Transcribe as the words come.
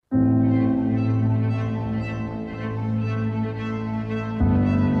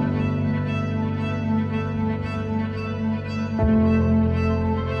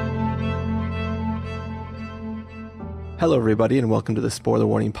Hello, everybody, and welcome to the Spoiler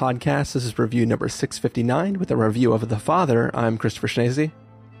Warning Podcast. This is review number 659 with a review of The Father. I'm Christopher Schnese.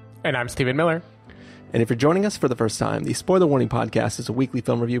 And I'm Stephen Miller. And if you're joining us for the first time, the Spoiler Warning Podcast is a weekly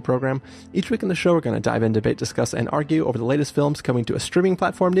film review program. Each week in the show, we're going to dive in, debate, discuss, and argue over the latest films coming to a streaming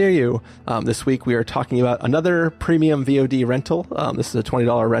platform near you. This week, we are talking about another premium VOD rental. This is a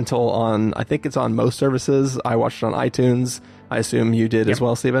 $20 rental on, I think it's on most services. I watched it on iTunes. I assume you did as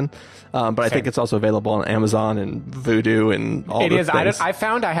well, Stephen. But I think it's also available on Amazon and Vudu and all It is. things. I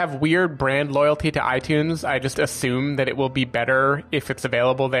found I have weird brand loyalty to iTunes. I just assume that it will be better if it's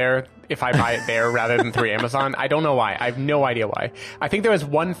available there, if I buy it there rather than through Amazon. I don't know why. I have no idea why. I think there was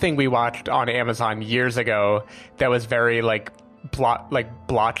one thing we watched on Amazon years ago that was very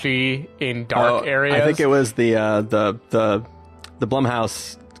blotchy in dark areas. I think it was the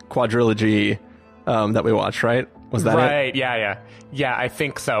Blumhouse quadrilogy that we watched, right? Was that right? Yeah, I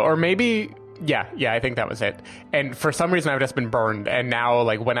think so. Or maybe, yeah, I think that was it. And for some reason, I've just been burned. And now,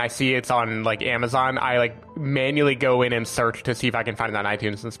 when I see it's on Amazon, I manually go in and search to see if I can find it on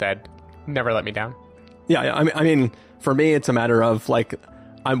iTunes instead. Never let me down. Yeah, I mean, for me, it's a matter of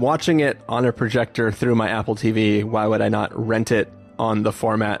I'm watching it on a projector through my Apple TV. Why would I not rent it on the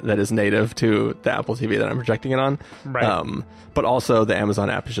format that is native to the Apple TV that I'm projecting it on? Right. But also, the Amazon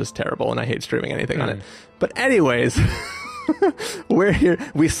app is just terrible, and I hate streaming anything on it. But anyways, we're here.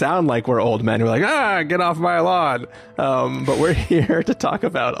 We sound like we're old men. We're like, get off my lawn. But we're here to talk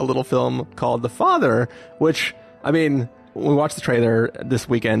about a little film called The Father, which, I mean, when we watched the trailer this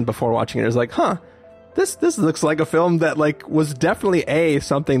weekend before watching it, it was like, this looks like a film that was definitely A,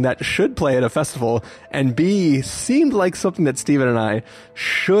 something that should play at a festival, and B, seemed like something that Steven and I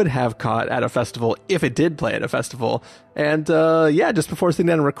should have caught at a festival if it did play at a festival. And just before sitting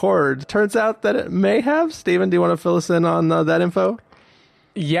down and record, turns out that it may have. Steven, do you want to fill us in on that info?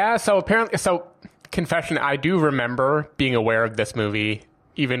 Yeah, so confession, I do remember being aware of this movie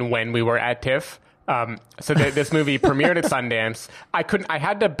even when we were at TIFF. This movie premiered at Sundance. I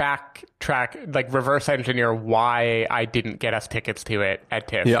had to backtrack, reverse engineer why I didn't get us tickets to it at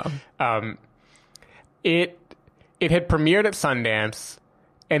TIFF. Yeah. It had premiered at Sundance,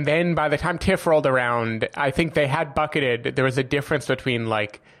 and then by the time TIFF rolled around, I think they had bucketed. There was a difference between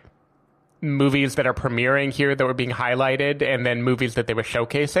movies that are premiering here that were being highlighted, and then movies that they were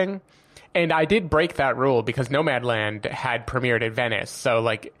showcasing. And I did break that rule because Nomadland had premiered at Venice, so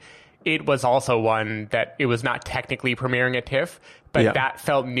it was also one that it was not technically premiering at TIFF, but that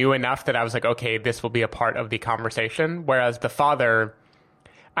felt new enough that I was like, okay, this will be a part of the conversation. Whereas The Father,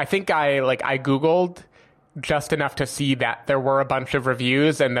 I think I Googled just enough to see that there were a bunch of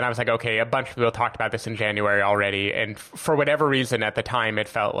reviews, and then I was like, okay, a bunch of people talked about this in January already, and for whatever reason at the time, it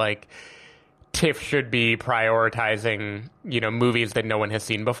felt like TIFF should be prioritizing, movies that no one has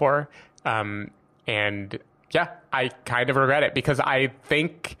seen before. And yeah, I kind of regret it because I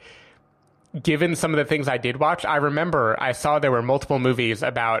think, given some of the things I did watch, I remember I saw there were multiple movies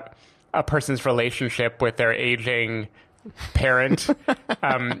about a person's relationship with their aging parent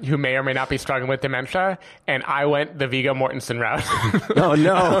who may or may not be struggling with dementia, and I went the Viggo Mortensen route. Oh,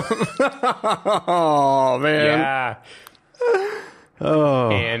 no. Oh, man. Yeah.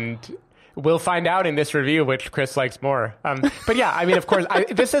 Oh. And we'll find out in this review which Chris likes more. But yeah, I mean, of course,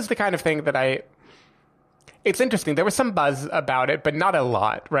 this is the kind of thing that it's interesting. There was some buzz about it, but not a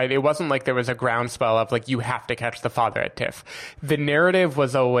lot, right? It wasn't like there was a groundswell of you have to catch The Father at TIFF. The narrative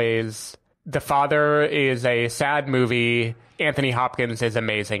was always, The Father is a sad movie. Anthony Hopkins is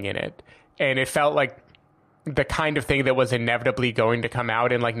amazing in it. And it felt like the kind of thing that was inevitably going to come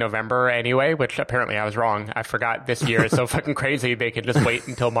out in November anyway, which apparently I was wrong. I forgot this year is so fucking crazy. They could just wait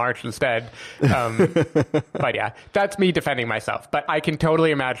until March instead. But yeah, that's me defending myself. But I can totally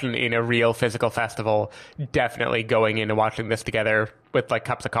imagine in a real physical festival, definitely going in and watching this together with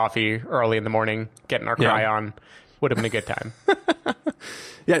cups of coffee early in the morning, getting our cry on, would have been a good time.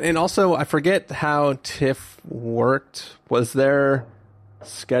 Yeah, and also I forget how TIFF worked. Was there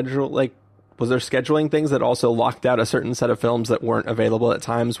scheduling things that also locked out a certain set of films that weren't available at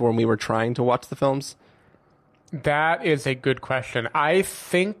times when we were trying to watch the films? That is a good question. I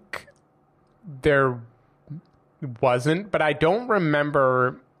think there wasn't, but I don't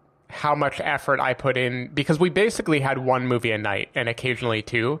remember how much effort I put in, because we basically had one movie a night and occasionally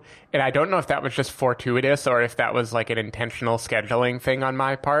two. And I don't know if that was just fortuitous or if that was an intentional scheduling thing on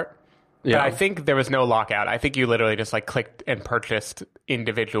my part. Yeah. But I think there was no lockout. I think you literally just clicked and purchased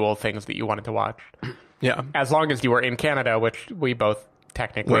individual things that you wanted to watch. Yeah. As long as you were in Canada, which we both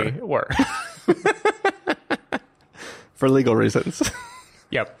technically were. For legal reasons.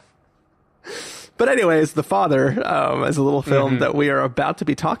 Yep. But anyways, The Father is a little film that we are about to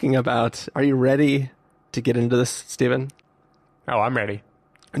be talking about. Are you ready to get into this, Stephen? Oh, I'm ready.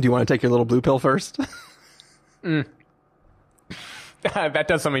 Do you want to take your little blue pill first? That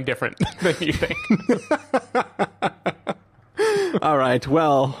does something different than you think. All right.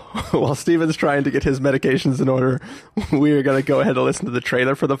 Well, while Stephen's trying to get his medications in order, we are going to go ahead and listen to the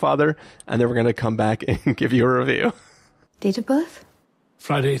trailer for The Father, and then we're going to come back and give you a review. Date of birth?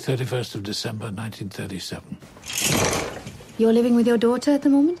 Friday, 31st of December, 1937. You're living with your daughter at the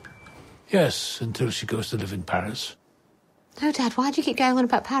moment? Yes, until she goes to live in Paris. No, Dad, why do you keep going on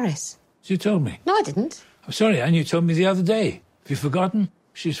about Paris? You told me. No, I didn't. I'm sorry, Anne, you told me the other day. Have you forgotten?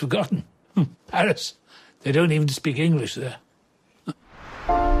 She's forgotten. Paris. They don't even speak English there.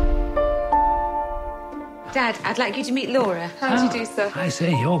 Dad, I'd like you to meet Laura. How do you do, sir? I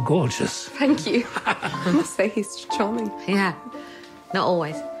say, you're gorgeous. Thank you. I must say he's charming. Yeah, not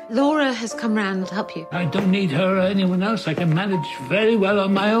always. Laura has come round to help you. I don't need her or anyone else. I can manage very well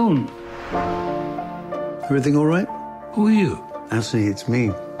on my own. Everything all right? Who are you? Anthony, it's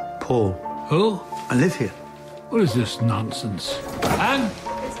me, Paul. Who? I live here. What is this nonsense? Anne?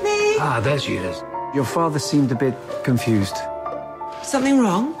 It's me. Ah, there she is. Your father seemed a bit confused. Something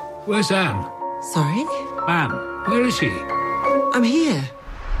wrong? Where's Anne? Sorry? Anne, where is she? I'm here.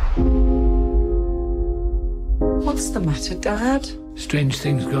 What's the matter, Dad? Strange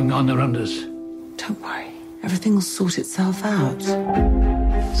things going on around us. Don't worry. Everything will sort itself out.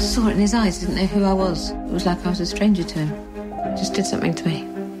 Saw it in his eyes. Didn't know who I was. It was like I was a stranger to him. Just did something to me.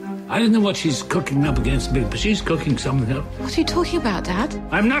 I don't know what she's cooking up against me, but she's cooking something up. What are you talking about, Dad?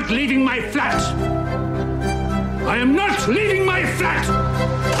 I'm not leaving my flat! I am not leaving my flat!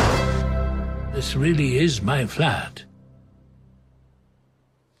 This really is my flat.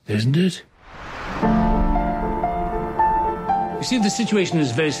 Isn't it? You see, the situation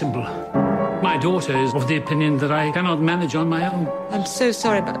is very simple. My daughter is of the opinion that I cannot manage on my own. I'm so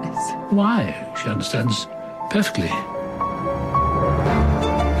sorry about this. Why? She understands perfectly.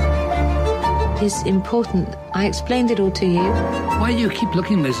 It's important. I explained it all to you. Why do you keep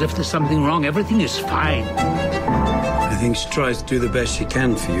looking as if there's something wrong? Everything is fine. I think she tries to do the best she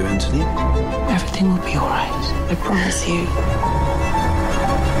can for you, Anthony. Everything will be all right. I promise you.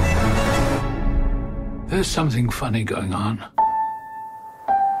 There's something funny going on.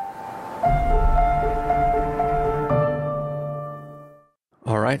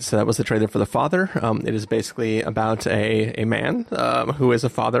 All right, so that was the trailer for The Father. It is basically about a man who is a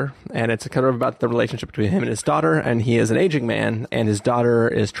father, and it's kind of about the relationship between him and his daughter, and he is an aging man, and his daughter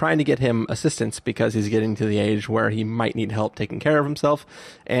is trying to get him assistance because he's getting to the age where he might need help taking care of himself,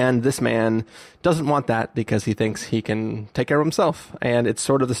 and this man doesn't want that because he thinks he can take care of himself, and it's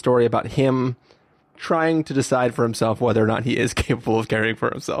sort of the story about him trying to decide for himself whether or not he is capable of caring for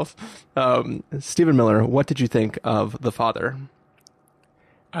himself. Stephen Miller, what did you think of The Father?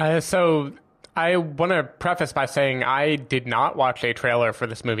 So I want to preface by saying I did not watch a trailer for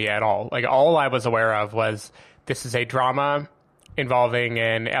this movie at all. Like, all I was aware of was this is a drama involving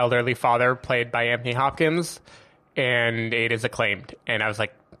an elderly father played by Anthony Hopkins, and it is acclaimed. And I was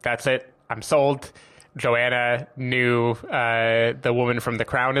like, that's it. I'm sold. Joanna knew the woman from The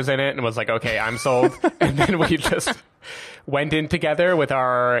Crown is in it and was like, okay, I'm sold. And then we just went in together with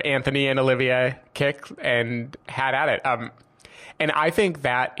our Anthony and Olivia kick and had at it. And I think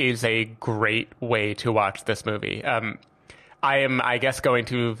that is a great way to watch this movie. I am, I guess, going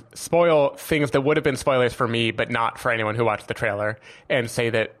to spoil things that would have been spoilers for me, but not for anyone who watched the trailer, and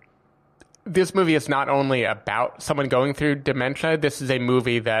say that this movie is not only about someone going through dementia. This is a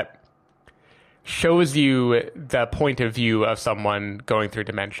movie that shows you the point of view of someone going through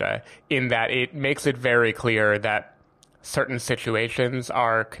dementia, in that it makes it very clear that certain situations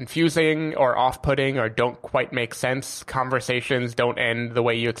are confusing or off-putting or don't quite make sense. Conversations don't end the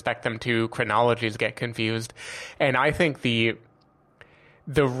way you expect them to. Chronologies get confused. And I think the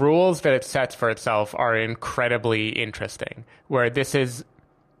rules that it sets for itself are incredibly interesting, where this is...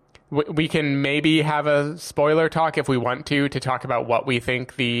 We can maybe have a spoiler talk if we want to talk about what we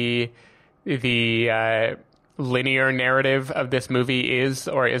think the linear narrative of this movie is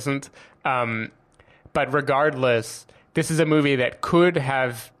or isn't. But regardless, this is a movie that could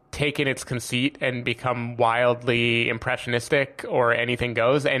have taken its conceit and become wildly impressionistic or anything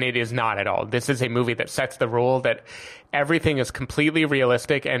goes, and it is not at all. This is a movie that sets the rule that everything is completely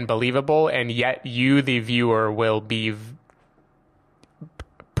realistic and believable, and yet you, the viewer, will be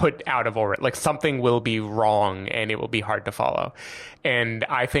put out of orbit. Like, something will be wrong and it will be hard to follow. And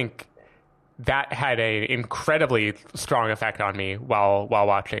I think that had an incredibly strong effect on me while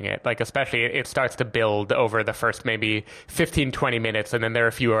watching it. Like, especially it starts to build over the first maybe 15, 20 minutes, and then there are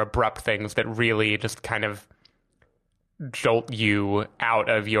a few abrupt things that really just kind of jolt you out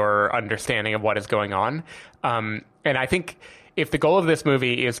of your understanding of what is going on. And I think if the goal of this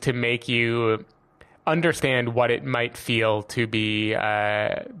movie is to make you understand what it might feel to be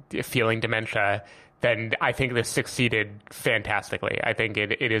feeling dementia, then I think this succeeded fantastically. I think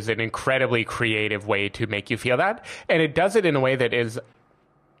it is an incredibly creative way to make you feel that. And it does it in a way that is...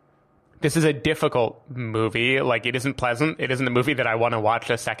 This is a difficult movie. Like, it isn't pleasant. It isn't a movie that I want to watch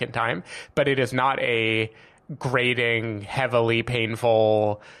a second time. But it is not a grating, heavily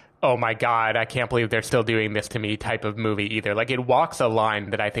painful, oh my God, I can't believe they're still doing this to me type of movie either. Like, it walks a line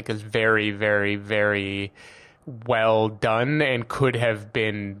that I think is very, very, very well done and could have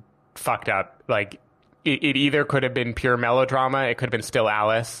been fucked up. Like, it either could have been pure melodrama, it could have been Still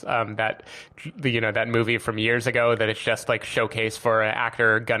Alice, that movie from years ago that it's just like showcase for an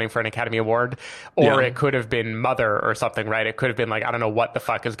actor gunning for an Academy Award, or it could have been Mother or something, right? It could have been like, I don't know what the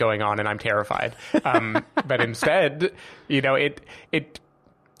fuck is going on and I'm terrified. But instead,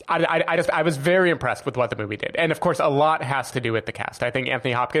 I was very impressed with what the movie did. And of course, a lot has to do with the cast. I think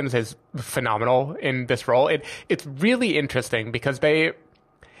Anthony Hopkins is phenomenal in this role. It's really interesting because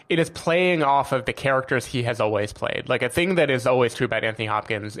it is playing off of the characters he has always played. Like, a thing that is always true about Anthony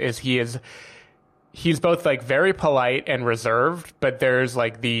Hopkins is he's both like very polite and reserved, but there's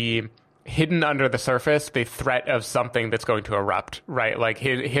like the hidden under the surface, the threat of something that's going to erupt, right? Like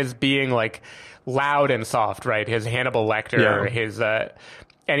his being like loud and soft, right? His Hannibal Lecter, his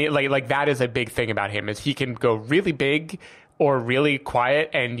like that is a big thing about him, is he can go really big or really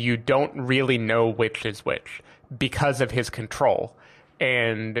quiet and you don't really know which is which because of his control.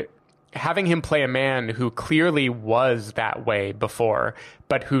 And having him play a man who clearly was that way before,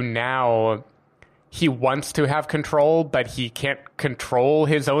 but who now he wants to have control, but he can't control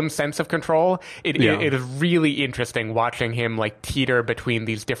his own sense of control. It is really interesting watching him like teeter between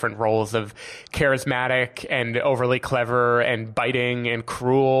these different roles of charismatic and overly clever and biting and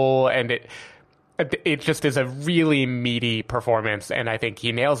cruel. And it just is a really meaty performance, and I think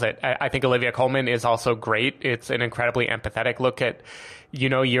he nails it. I think Olivia Colman is also great. It's an incredibly empathetic look at,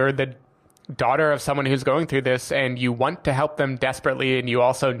 you're the daughter of someone who's going through this, and you want to help them desperately, and you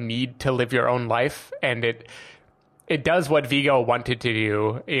also need to live your own life. And it does what Vigo wanted to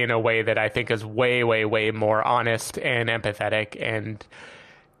do in a way that I think is way, way, way more honest and empathetic. And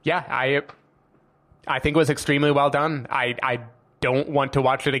yeah, I think it was extremely well done. I don't want to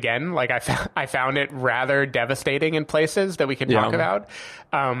watch it again. Like, I found it rather devastating in places that we can talk about.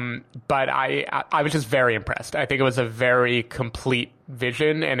 But I was just very impressed. I think it was a very complete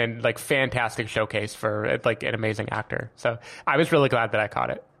vision and a like fantastic showcase for like an amazing actor. So I was really glad that I caught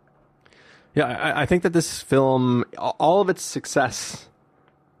it. Yeah, I think that this film, all of its success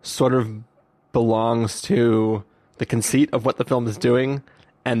sort of belongs to the conceit of what the film is doing,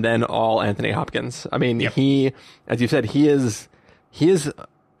 and then all Anthony Hopkins. I mean, he, as you said, he is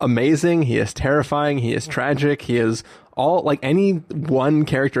amazing. He is terrifying. He is tragic. He is all, like, any one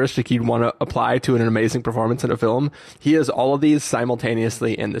characteristic you'd want to apply to an amazing performance in a film. He is all of these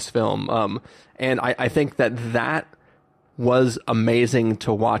simultaneously in this film. And I think that was amazing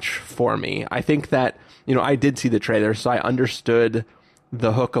to watch for me. I think that, I did see the trailer, so I understood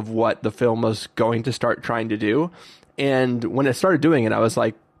the hook of what the film was going to start trying to do. And when it started doing it, I was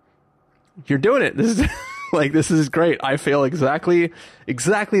like, you're doing it. This is like, this is great. I feel exactly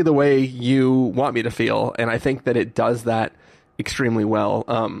the way you want me to feel. And I think that it does that extremely well.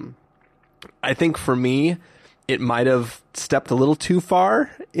 I think for me, it might have stepped a little too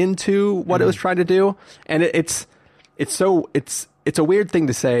far into what it was trying to do. And it's a weird thing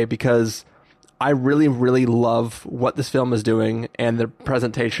to say, because I really, really love what this film is doing and the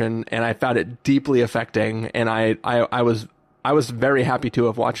presentation, and I found it deeply affecting. And I was very happy to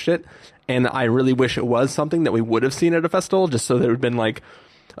have watched it. And I really wish it was something that we would have seen at a festival, just so there would have been, like,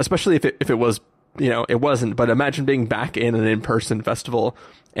 especially if it was, it wasn't, but imagine being back in an in-person festival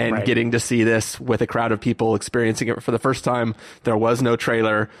and getting to see this with a crowd of people experiencing it for the first time. There was no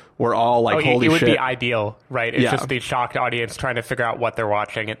trailer. We're all like, holy shit. It would be ideal, right? It's just the shocked audience trying to figure out what they're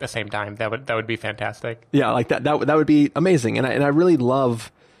watching at the same time. That would be fantastic. Yeah, like that would be amazing. And I really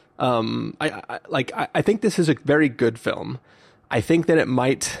love, I think this is a very good film. I think that it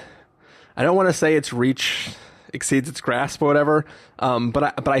might, I don't want to say its reach exceeds its grasp or whatever.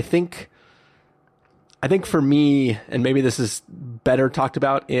 But I think for me, and maybe this is better talked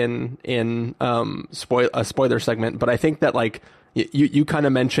about in a spoiler segment, but I think that, like, you kind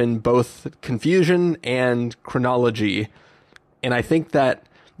of mentioned both confusion and chronology, and I think that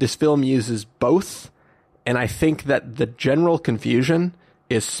this film uses both, and I think that the general confusion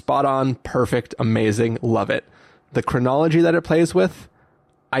is spot on, perfect, amazing, love it. The chronology that it plays with,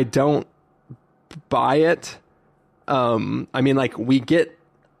 I don't buy it, I mean, like, we get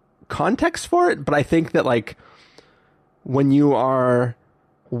context for it, but I think that, like, when you are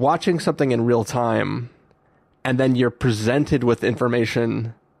watching something in real time and then you're presented with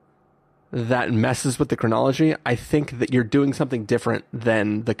information that messes with the chronology, I think that you're doing something different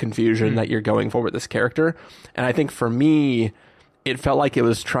than the confusion that you're going for with this character. And I think for me, it felt like it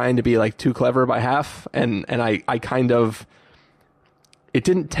was trying to be like too clever by half, and I kind of, it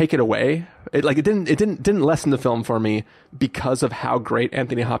didn't take it away. It didn't lessen the film for me because of how great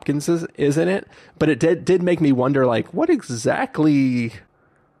Anthony Hopkins is in it. But it did make me wonder, like, what exactly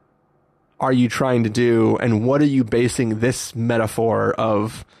are you trying to do, and what are you basing this metaphor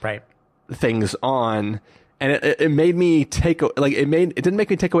of things on? And it made me it didn't make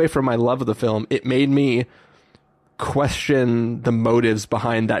me take away from my love of the film. It made me question the motives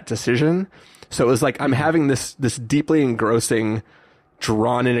behind that decision. So it was like I'm having this deeply engrossing,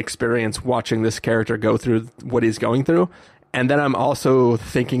 drawn in experience watching this character go through what he's going through, and then I'm also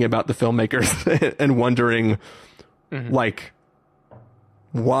thinking about the filmmakers and wondering, like,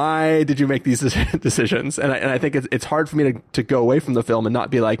 why did you make these decisions? And I think it's hard for me to go away from the film and not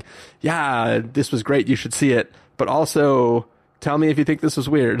be like, yeah, this was great, you should see it, but also tell me if you think this was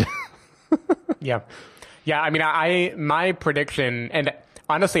weird. Yeah. I mean, my prediction, and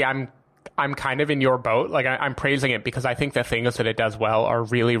honestly, I'm kind of in your boat. Like, I'm praising it because I think the things that it does well are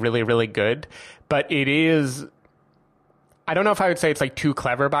really, really, really good. But it is, I don't know if I would say it's like too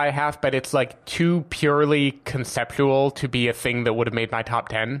clever by half, but it's like too purely conceptual to be a thing that would have made my top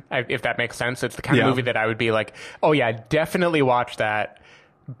 10, if that makes sense. It's the kind of movie that I would be like, oh yeah, definitely watch that.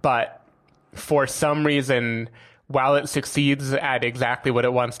 But for some reason, while it succeeds at exactly what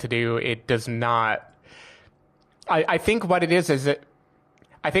it wants to do, it does not. I think what it is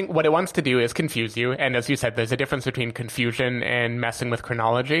I think what it wants to do is confuse you. And as you said, there's a difference between confusion and messing with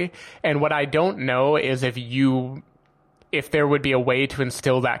chronology. And what I don't know is if there would be a way to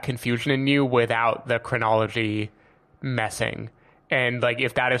instill that confusion in you without the chronology messing. And like,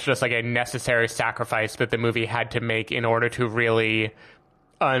 if that is just like a necessary sacrifice that the movie had to make in order to really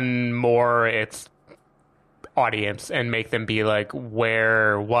unmoor its audience and make them be like,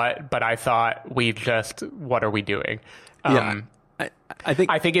 what? But I thought what are we doing? I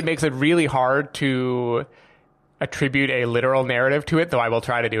think it makes it really hard to attribute a literal narrative to it, though I will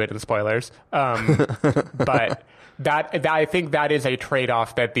try to do it in spoilers. But that I think that is a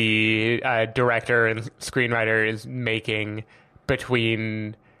trade-off that the director and screenwriter is making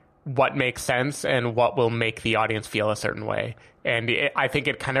between what makes sense and what will make the audience feel a certain way. And I think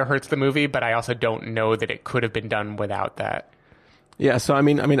it kind of hurts the movie, but I also don't know that it could have been done without that. Yeah, so I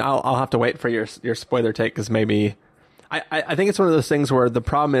mean, I'll have to wait for your spoiler take, because maybe I think it's one of those things where the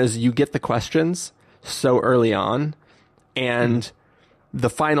problem is you get the questions so early on, and the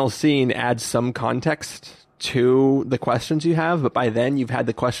final scene adds some context to the questions you have, but by then you've had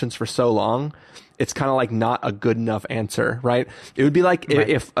the questions for so long, it's kind of like not a good enough answer, right? It would be like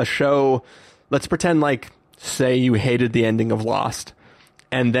if a show, let's pretend like, say you hated the ending of Lost,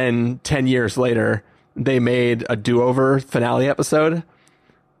 and then 10 years later they made a do-over finale episode.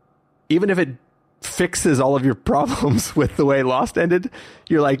 Even if it fixes all of your problems with the way Lost ended,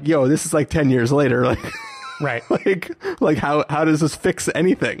 you're like, yo, this is like 10 years later. Like, right. like how does this fix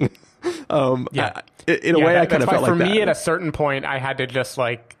anything? In a way, I kind of felt like that. For me, at a certain point, I had to just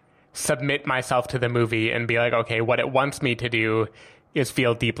like submit myself to the movie and be like, okay, what it wants me to do is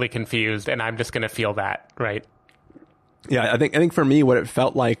feel deeply confused, and I'm just going to feel that, right? Yeah, I think for me, what it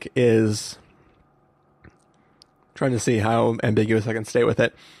felt like is, trying to see how ambiguous I can stay with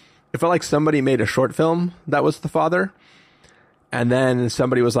it. It felt like somebody made a short film that was the father, and then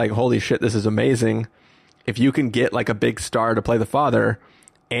somebody was like, holy shit, this is amazing. If you can get like a big star to play the father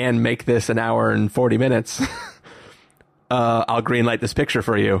and make this an hour and 40 minutes, I'll greenlight this picture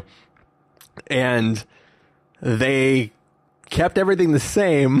for you. And they kept everything the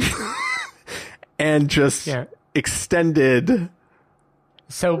same and just extended.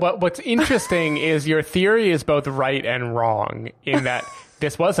 So what's interesting is your theory is both right and wrong, in that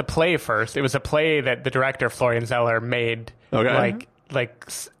this was a play first. It was a play that the director Florian Zeller made like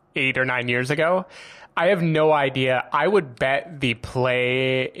 8 or 9 years ago. I have no idea. I would bet the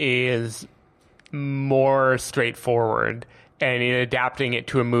play is more straightforward, and in adapting it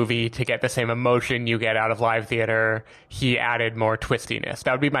to a movie to get the same emotion you get out of live theater, he added more twistiness.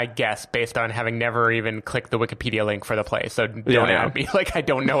 That would be my guess, based on having never even clicked the Wikipedia link for the play. So don't at me like I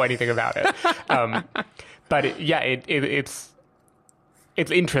don't know anything about it. But it's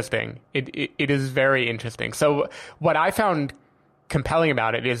interesting. It is very interesting. So what I found compelling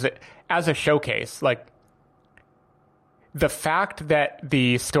about it is that as a showcase, like, the fact that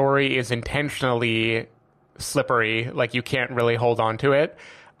the story is intentionally slippery, like you can't really hold on to it.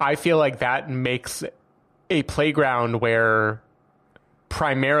 I feel like that makes a playground where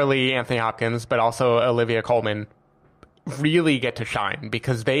primarily Anthony Hopkins, but also Olivia Colman, really get to shine,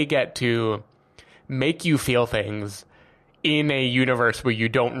 because they get to make you feel things in a universe where you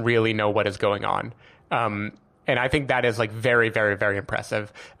don't really know what is going on. And I think that is like very, very, very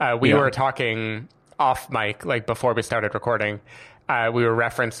impressive. We were talking off mic, like before we started recording. We were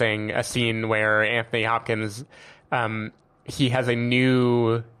referencing a scene where Anthony Hopkins, he has a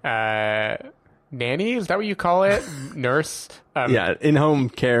new nanny. Is that what you call it? Nurse? In-home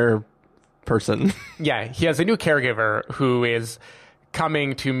care person. Yeah, he has a new caregiver who is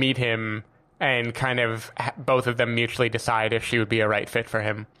coming to meet him, and kind of both of them mutually decide if she would be a right fit for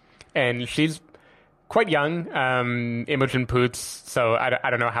him. And she's quite young, Imogen Poots, so I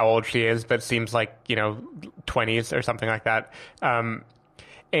don't know how old she is, but seems like, 20s or something like that.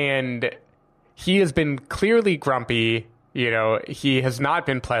 And he has been clearly grumpy. He has not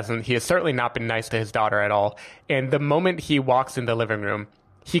been pleasant. He has certainly not been nice to his daughter at all. And the moment he walks in the living room,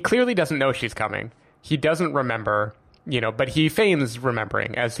 he clearly doesn't know she's coming. He doesn't remember, but he feigns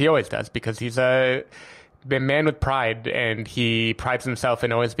remembering, as he always does, because he's a man with pride, and he prides himself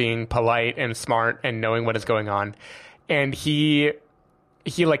in always being polite and smart and knowing what is going on. And he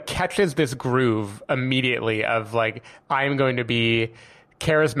like catches this groove immediately of like, I'm going to be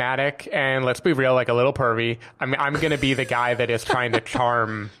charismatic and, let's be real, like a little pervy. I'm going to be the guy that is trying to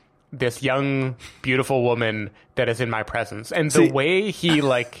charm this young, beautiful woman that is in my presence. And the way he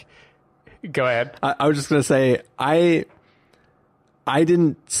like, go ahead. I was just going to say, I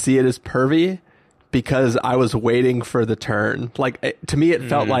didn't see it as pervy because I was waiting for the turn. Like, to me, it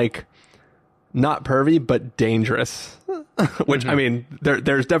felt like not pervy, but dangerous. Which, I mean,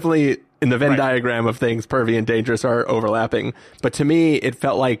 there's definitely, in the Venn diagram of things, pervy and dangerous are overlapping. But to me, it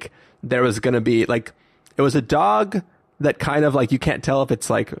felt like there was going to be, like, it was a dog that kind of, like, you can't tell if it's,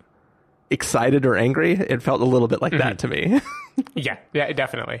 like, excited or angry. It felt a little bit like that to me. Yeah,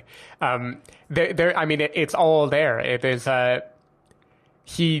 definitely. I mean, it's all there. It is,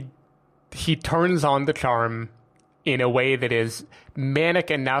 he turns on the charm in a way that is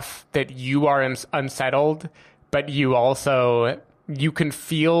manic enough that you are unsettled, but you can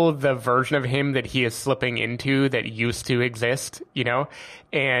feel the version of him that he is slipping into that used to exist,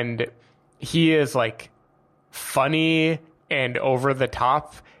 and he is like funny and over the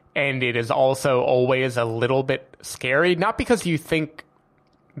top, and it is also always a little bit scary, not because you think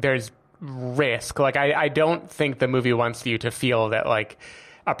there's risk. Like, I don't think the movie wants you to feel that like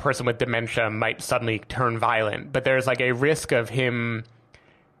a person with dementia might suddenly turn violent, but there's like a risk of him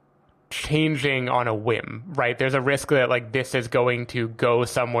changing on a whim, right? There's a risk that like this is going to go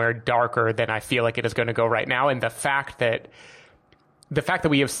somewhere darker than I feel like it is going to go right now. And the fact that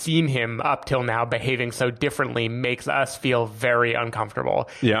we have seen him up till now behaving so differently makes us feel very uncomfortable.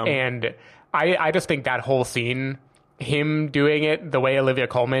 Yeah. And I just think that whole scene, him doing it, the way Olivia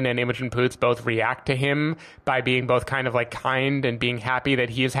Colman and Imogen Poots both react to him by being both kind of like kind and being happy that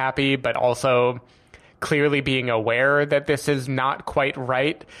he is happy, but also clearly being aware that this is not quite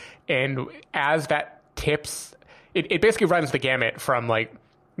right. And as that tips, it basically runs the gamut from like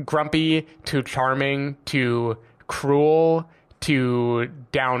grumpy to charming to cruel to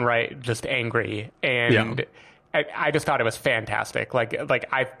downright just angry. And I just thought it was fantastic. Like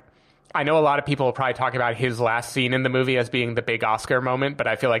I know a lot of people will probably talk about his last scene in the movie as being the big Oscar moment, but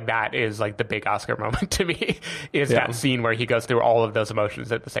I feel like that is like the big Oscar moment to me, is that scene where he goes through all of those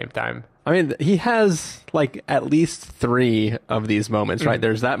emotions at the same time. I mean, he has like at least 3 of these moments, right?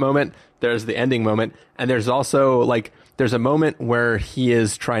 There's that moment, there's the ending moment, and there's also like, there's a moment where he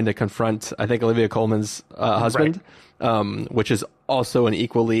is trying to confront, I think, Olivia Colman's husband, which is also an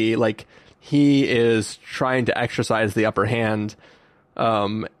equally, like, he is trying to exercise the upper hand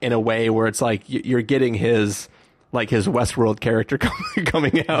in a way where it's like you're getting his Westworld character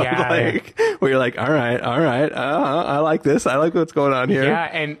coming out, where you're like, all right, I like this. I like what's going on here.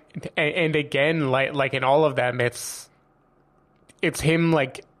 Yeah, and again, like in all of them, it's him,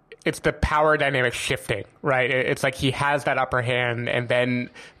 like, it's the power dynamic shifting, right? It's like he has that upper hand, and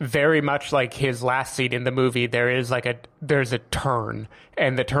then very much like his last scene in the movie, there's a turn,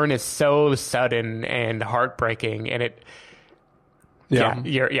 and the turn is so sudden and heartbreaking, and it.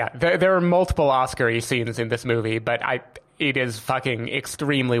 There are multiple Oscar-y scenes in this movie, but it is fucking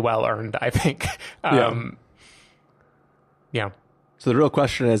extremely well earned, I think. Yeah. So the real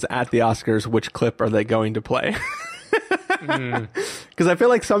question is, at the Oscars, which clip are they going to play? Because I feel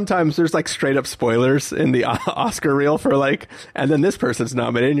like sometimes there's like straight up spoilers in the Oscar reel for like, and then this person's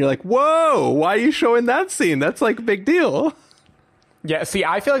nominated, and you're like, whoa, why are you showing that scene? That's like a big deal. Yeah, see,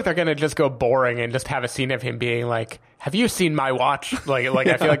 I feel like they're gonna just go boring and just have a scene of him being like, "Have you seen my watch?" Like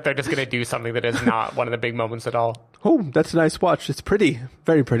I feel like they're just gonna do something that is not one of the big moments at all. Oh, that's a nice watch. It's pretty,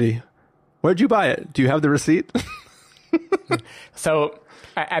 very pretty. Where'd you buy it? Do you have the receipt? So,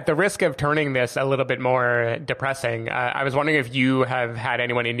 at the risk of turning this a little bit more depressing, I was wondering if you have had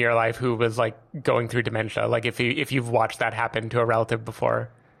anyone in your life who was like going through dementia, like if you've watched that happen to a relative before.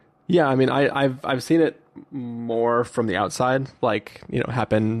 Yeah, I mean, I've seen it more from the outside, like,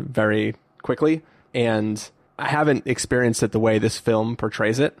 happen very quickly, and I haven't experienced it the way this film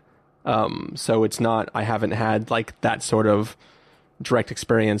portrays it. So I haven't had like that sort of direct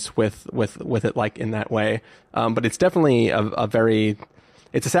experience with it like in that way. But it's definitely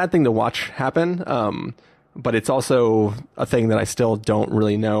it's a sad thing to watch happen. But it's also a thing that I still don't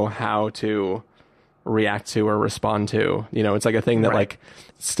really know how to react to or respond to. It's like a thing that Right. like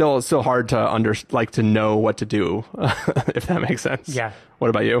still hard to to know what to do, if that makes sense. Yeah. What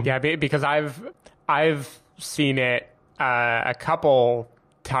about you? Yeah, because I've seen it a couple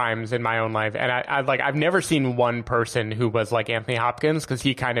times in my own life, and I've never seen one person who was like Anthony Hopkins, because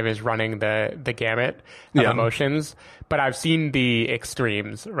he kind of is running the gamut of emotions. But I've seen the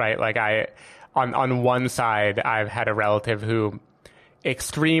extremes, right? Like on one side, I've had a relative who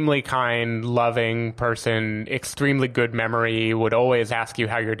extremely kind, loving person, extremely good memory, would always ask you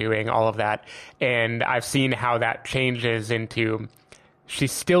how you're doing, all of that. And I've seen how that changes into,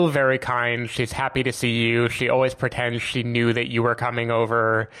 she's still very kind. She's happy to see you. She always pretends she knew that you were coming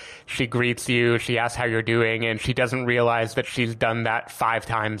over. She greets you. She asks how you're doing. And she doesn't realize that she's done that 5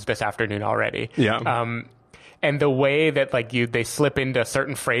 times this afternoon already. Yeah. And the way that they slip into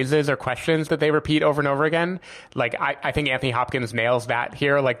certain phrases or questions that they repeat over and over again, like I think Anthony Hopkins nails that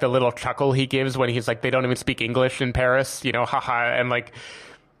here. Like the little chuckle he gives when he's like, they don't even speak English in Paris, haha, and like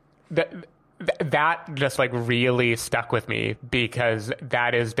that just like really stuck with me, because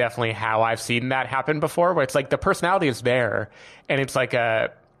that is definitely how I've seen that happen before, where it's like the personality is there, and it's like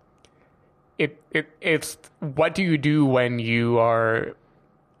it's what do you do when you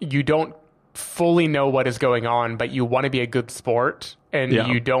don't fully know what is going on, but you want to be a good sport, and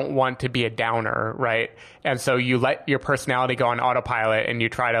you don't want to be a downer, right? And so you let your personality go on autopilot, and you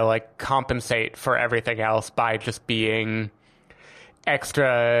try to like compensate for everything else by just being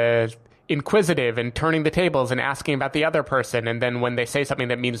extra inquisitive and turning the tables and asking about the other person. And then when they say something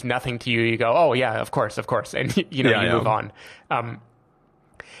that means nothing to you, you go, "Oh yeah, of course," and you move on. And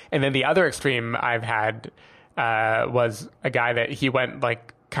then the other extreme I've had was a guy that he went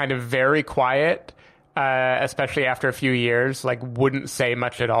like kind of very quiet, especially after a few years, like wouldn't say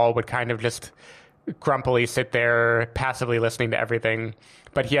much at all, would kind of just grumpily sit there passively listening to everything.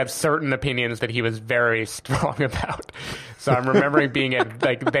 But he had certain opinions that he was very strong about. So I'm remembering being at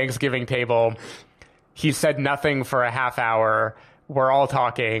like Thanksgiving table. He said nothing for a half hour. We're all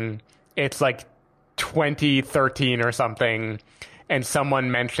talking. It's like 2013 or something. And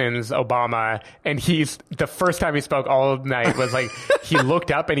someone mentions Obama, and the first time he spoke all night was like, he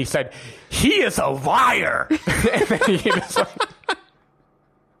looked up and he said, "He is a liar." And then he was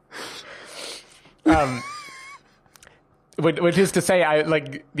like, which is to say, I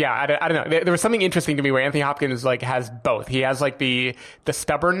don't know. There was something interesting to me where Anthony Hopkins like has both. He has like the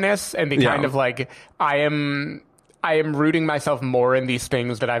stubbornness and the kind of like, I am rooting myself more in these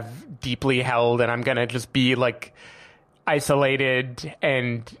things that I've deeply held, and I'm gonna just be like isolated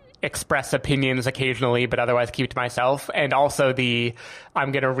and express opinions occasionally, but otherwise keep to myself. And also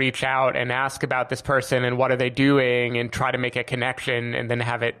I'm going to reach out and ask about this person and what are they doing, and try to make a connection, and then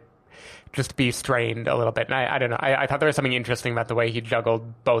have it just be strained a little bit. And I don't know. I thought there was something interesting about the way he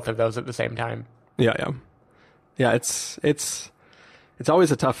juggled both of those at the same time. Yeah. It's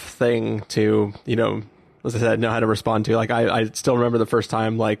always a tough thing to, as I said, know how to respond to. Like I still remember the first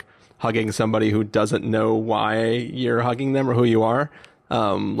time, like, hugging somebody who doesn't know why you're hugging them or who you are.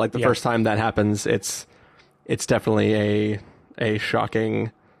 Like the first time that happens, it's definitely a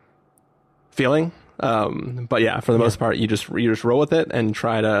shocking feeling. But yeah, for the most part, you just roll with it and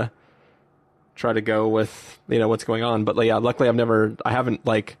try to go with, what's going on. But yeah, luckily I haven't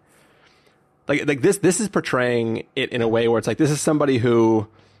like this is portraying it in a way where it's like, this is somebody who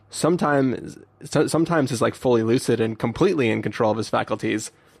sometimes is like fully lucid and completely in control of his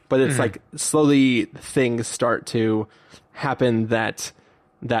faculties. But it's like slowly things start to happen that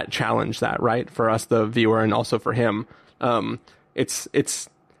challenge that, right? For us, the viewer, and also for him. It's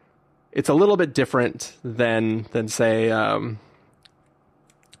a little bit different than say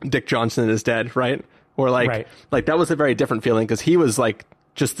Dick Johnson is dead, right? Or like that was a very different feeling, because he was like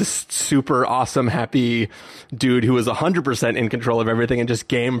just this super awesome, happy dude who was 100% in control of everything and just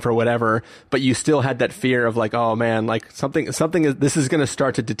game for whatever. But you still had that fear of like, oh man, like this is going to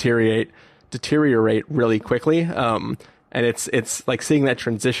start to deteriorate really quickly. And it's like seeing that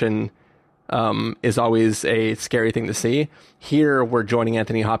transition is always a scary thing to see. Here we're joining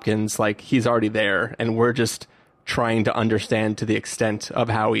Anthony Hopkins, like he's already there, and we're just trying to understand to the extent of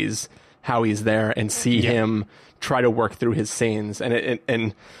how he's there and see him try to work through his scenes.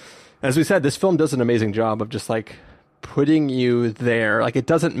 And as we said, this film does an amazing job of just like putting you there. Like it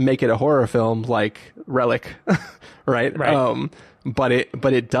doesn't make it a horror film like Relic, right? But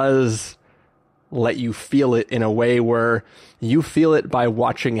it does let you feel it in a way where you feel it by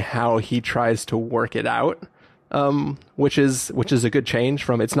watching how he tries to work it out, which is a good change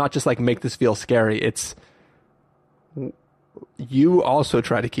from, it's not just like make this feel scary. It's you also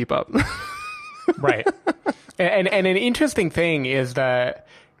try to keep up. Right. And an interesting thing is that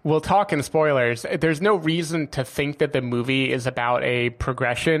we'll talk in spoilers. There's no reason to think that the movie is about a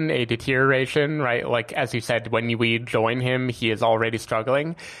progression, a deterioration, right? Like, as you said, when we join him, he is already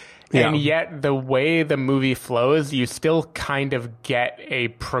struggling. Yeah. And yet the way the movie flows, you still kind of get a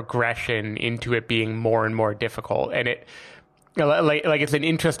progression into it being more and more difficult. And it, like it's an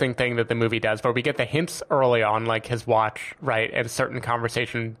interesting thing that the movie does, where we get the hints early on, like his watch, right, and certain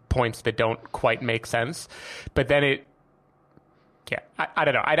conversation points that don't quite make sense. But then I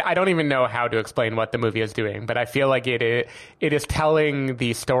don't know. I don't even know how to explain what the movie is doing, but I feel like it is telling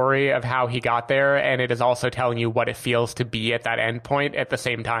the story of how he got there, and it is also telling you what it feels to be at that end point at the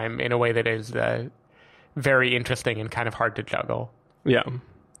same time in a way that is very interesting and kind of hard to juggle. Yeah.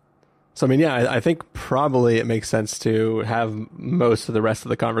 So, I mean, yeah, I think probably it makes sense to have most of the rest of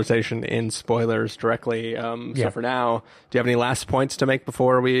the conversation in spoilers directly. So for now, do you have any last points to make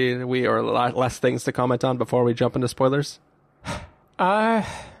before we or last things to comment on before we jump into spoilers? The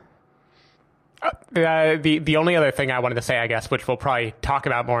only other thing I wanted to say, I guess, which we'll probably talk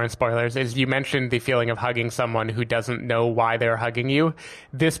about more in spoilers, is you mentioned the feeling of hugging someone who doesn't know why they're hugging you.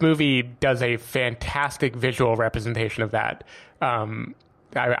 This movie does a fantastic visual representation of that.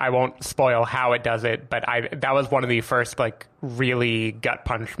 I won't spoil how it does it, but that was one of the first like really gut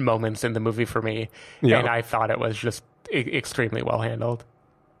punch moments in the movie for me, and I thought it was just extremely well handled.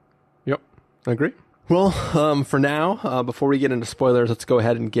 Yep, I agree. Well, for now, before we get into spoilers, let's go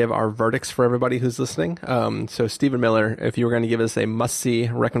ahead and give our verdicts for everybody who's listening. So, Stephen Miller, if you were going to give us a must-see,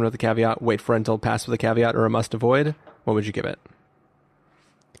 recommend with a caveat, wait for rental, pass with a caveat, or a must-avoid, what would you give it?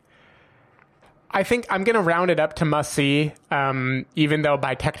 I think I'm going to round it up to must-see, even though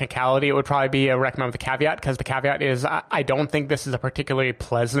by technicality it would probably be a recommend with a caveat, because the caveat is I don't think this is a particularly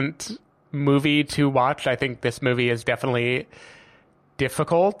pleasant movie to watch. I think this movie is definitely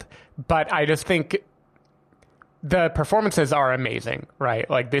difficult, but I just think the performances are amazing, right?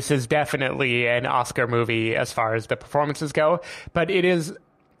 Like, this is definitely an Oscar movie as far as the performances go, but it is...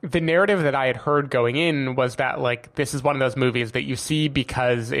 The narrative that I had heard going in was that, like, this is one of those movies that you see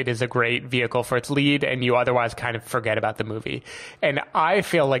because it is a great vehicle for its lead, and you otherwise kind of forget about the movie. And I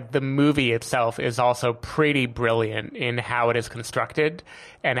feel like the movie itself is also pretty brilliant in how it is constructed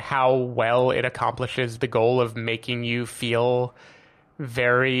and how well it accomplishes the goal of making you feel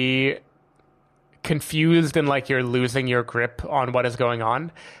very confused and like you're losing your grip on what is going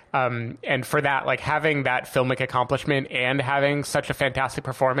on. And for that, like, having that filmic accomplishment and having such a fantastic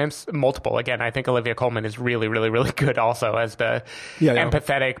performance, multiple, again, I think Olivia Colman is really, really, really good also as the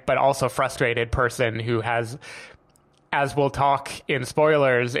empathetic but also frustrated person who has, as we'll talk in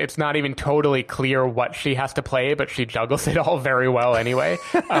spoilers, it's not even totally clear what she has to play, but she juggles it all very well anyway.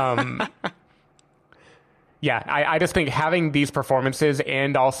 Yeah, I just think having these performances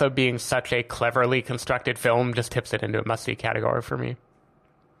and also being such a cleverly constructed film just tips it into a must-see category for me.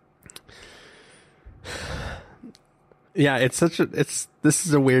 Yeah, this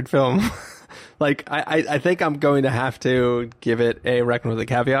is a weird film. Like, I think I'm going to have to give it a recommend with a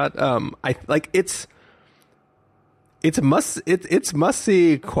caveat. It's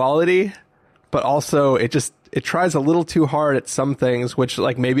must-see quality, but also it tries a little too hard at some things, which,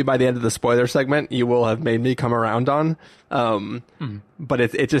 like, maybe by the end of the spoiler segment you will have made me come around on. But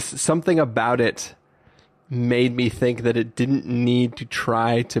it just, something about it made me think that it didn't need to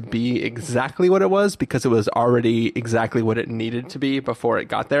try to be exactly what it was, because it was already exactly what it needed to be before it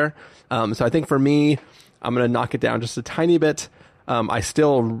got there. So I think for me, I'm going to knock it down just a tiny bit. I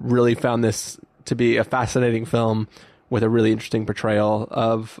still really found this to be a fascinating film with a really interesting portrayal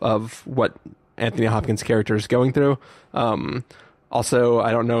of what Anthony Hopkins' character is going through. Also,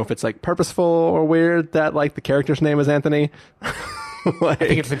 I don't know if it's like purposeful or weird that like the character's name is Anthony. Like, I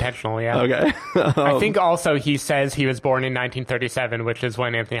think it's intentional, yeah. okay. I think also he says he was born in 1937, which is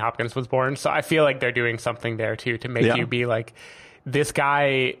when Anthony Hopkins was born. So I feel like they're doing something there, too, to make you be like, this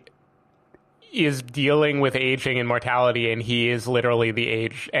guy is dealing with aging and mortality, and he is literally the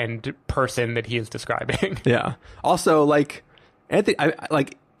age and person that he is describing. Yeah. Also, like, Anthony,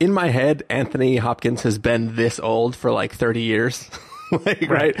 in my head, Anthony Hopkins has been this old for like 30 years. Like,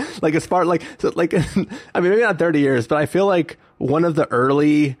 right? Like, as far, like, so, like, I mean, maybe not 30 years, but I feel like one of the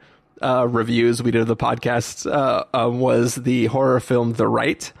early reviews we did of the podcast was the horror film The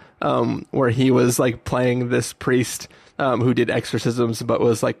Rite, where he was like playing this priest who did exorcisms but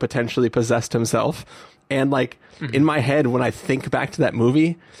was like potentially possessed himself. And like in my head, when I think back to that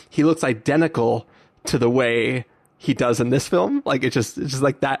movie, he looks identical to the way he does in this film. Like it's just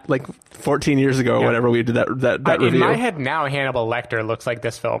like that, like 14 years ago or whatever we did that review. In my head now, Hannibal Lecter looks like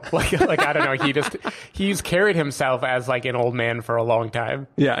this film. Like I don't know. He's carried himself as like an old man for a long time.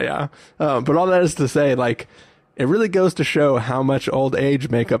 Yeah. But all that is to say, like, it really goes to show how much old age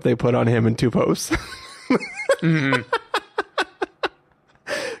makeup they put on him in Two Popes.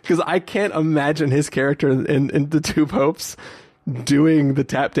 Because I can't imagine his character in the Two Popes doing the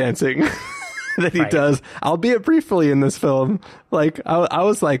tap dancing that he does, albeit briefly in this film. Like, I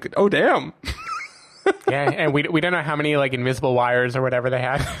was like, oh, damn. Yeah, and we don't know how many, like, invisible wires or whatever they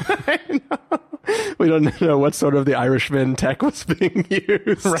had. I know. We don't know what sort of the Irishman tech was being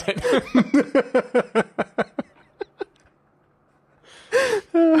used. Right.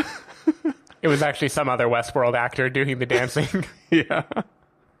 It was actually some other Westworld actor doing the dancing. Yeah.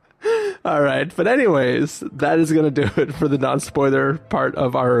 All right. But anyways, that is going to do it for the non-spoiler part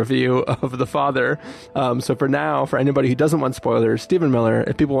of our review of The Father. So for now, for anybody who doesn't want spoilers, Stephen Miller,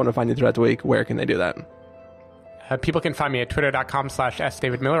 if people want to find you throughout the week, where can they do that? People can find me at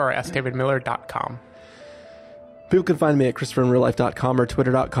twitter.com/sdavidmiller or sdavidmiller.com. People can find me at ChristopherInRealLife.com or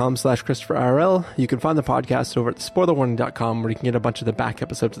Twitter.com/ChristopherIRL. You can find the podcast over at SpoilerWarning.com, where you can get a bunch of the back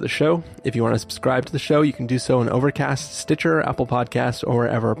episodes of the show. If you want to subscribe to the show, you can do so on Overcast, Stitcher, Apple Podcasts, or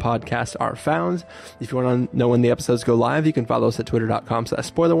wherever podcasts are found. If you want to know when the episodes go live, you can follow us at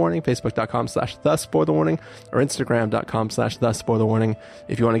Twitter.com/SpoilerWarning, Facebook.com/TheSpoilerWarning, or Instagram.com/TheSpoilerWarning.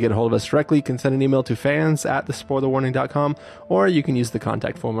 If you want to get a hold of us directly, you can send an email to fans@TheSpoilerWarning.com, or you can use the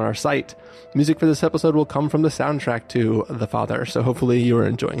contact form on our site. Music for this episode will come from the soundtrack to The Father, so hopefully you are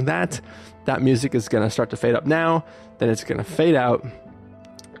enjoying that. That music is going to start to fade up now, then it's going to fade out,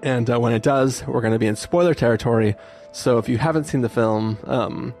 and when it does, we're going to be in spoiler territory. So if you haven't seen the film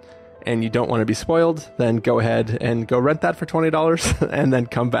and you don't want to be spoiled, then go ahead and go rent that for $20 and then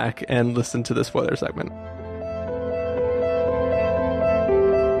come back and listen to the spoiler segment.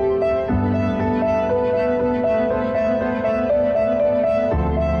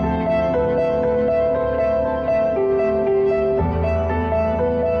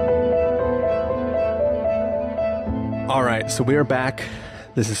 All right, so we are back.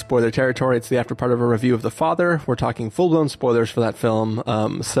 This is spoiler territory. It's the after part of a review of The Father. We're talking full-blown spoilers for that film.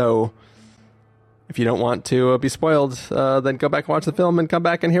 So if you don't want to be spoiled, then go back and watch the film and come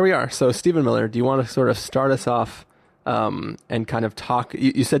back, and here we are. So Stephen Miller, do you want to sort of start us off and kind of talk?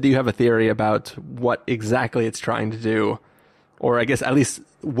 You said that you have a theory about what exactly it's trying to do, or I guess at least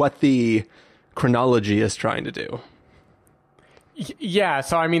what the chronology is trying to do. Yeah,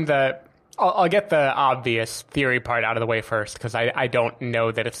 so I mean, I'll get the obvious theory part out of the way first, because I don't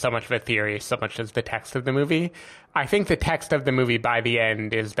know that it's so much of a theory so much as the text of the movie. I think the text of the movie by the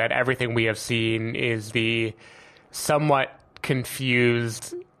end is that everything we have seen is the somewhat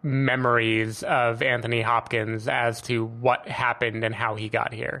confused memories of Anthony Hopkins as to what happened and how he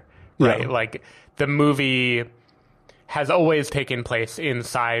got here. Right? Yeah. Like, the movie has always taken place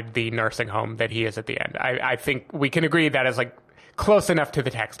inside the nursing home that he is at the end. I think we can agree that is like close enough to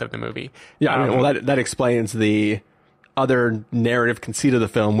the text of the movie. Yeah, I mean, well, that explains the other narrative conceit of the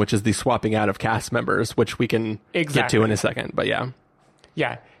film, which is the swapping out of cast members, which we can get to in a second. But yeah.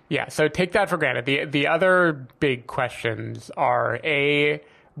 So take that for granted. The other big questions are, A,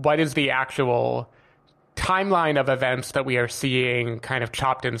 what is the actual timeline of events that we are seeing kind of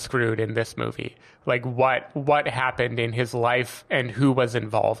chopped and screwed in this movie? Like, what happened in his life and who was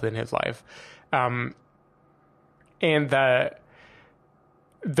involved in his life? And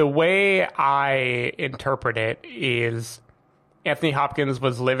the way I interpret it is Anthony Hopkins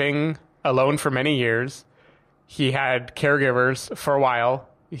was living alone for many years. He had caregivers for a while.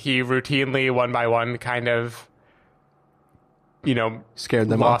 He routinely, one by one, kind of, scared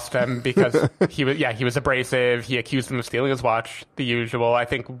them lost off. them because he was abrasive. He accused them of stealing his watch, the usual. I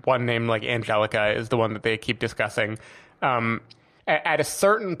think one named like Angelica is the one that they keep discussing. At a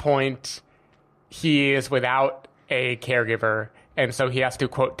certain point, he is without a caregiver, And so he has to,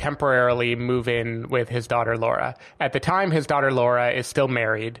 quote, temporarily move in with his daughter, Laura. At the time, his daughter, Laura, is still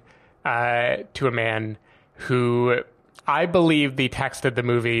married to a man who I believe the text of the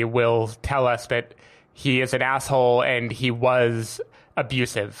movie will tell us that he is an asshole and he was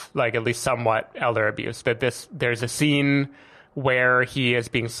abusive, like at least somewhat elder abuse. That there's a scene where he is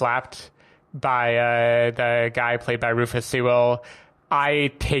being slapped by the guy played by Rufus Sewell.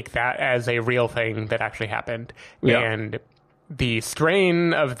 I take that as a real thing that actually happened. Yeah. And the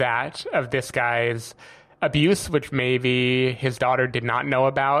strain of this guy's abuse, which maybe his daughter did not know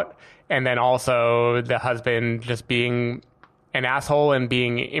about, and then also the husband just being an asshole and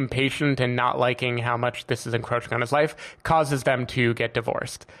being impatient and not liking how much this is encroaching on his life, causes them to get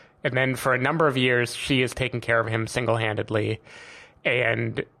divorced. And then for a number of years, she is taking care of him single-handedly.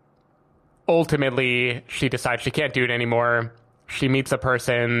 And ultimately, she decides she can't do it anymore. She meets a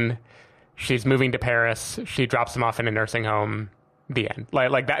person. She's moving to Paris. She drops him off in a nursing home. The end.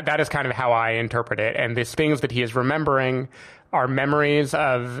 Like that is kind of how I interpret it. And these things that he is remembering are memories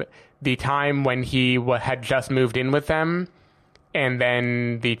of the time when he had just moved in with them, and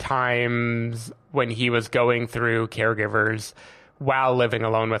then the times when he was going through caregivers while living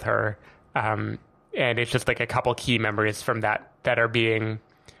alone with her. And it's just like a couple key memories from that are being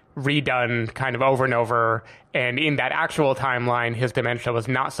redone kind of over and over. And in that actual timeline, his dementia was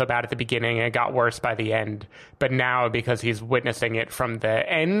not so bad at the beginning and it got worse by the end. But now, because he's witnessing it from the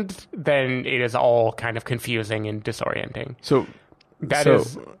end, then it is all kind of confusing and disorienting. So that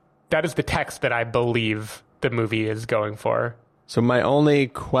is the text that I believe the movie is going for. So my only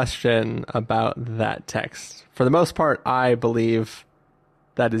question about that text, for the most part, I believe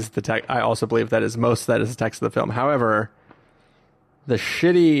that is the text. I also believe that is the text of the film. However, the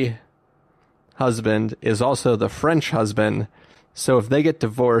shitty husband is also the French husband. So if they get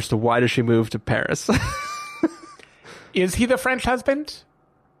divorced, why does she move to Paris? Is he the French husband?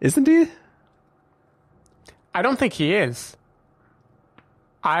 Isn't he? I don't think he is.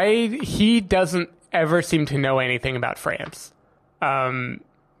 He doesn't ever seem to know anything about France. And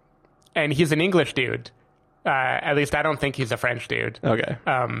he's an English dude. At least I don't think he's a French dude. Okay.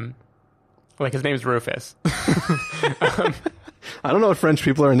 Like his name's Rufus. I don't know what French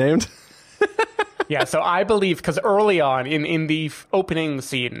people are named. Yeah, so I believe, because early on in the opening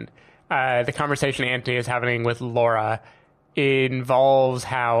scene, the conversation Anthony is having with Laura involves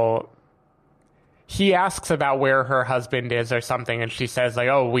how he asks about where her husband is or something, and she says like,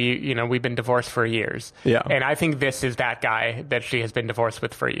 "Oh, we've been divorced for years." Yeah, and I think this is that guy that she has been divorced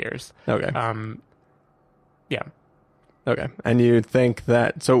with for years. Okay. Yeah. Okay, and you think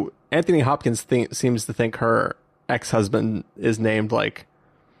that so Anthony Hopkins seems to think her ex-husband is named like,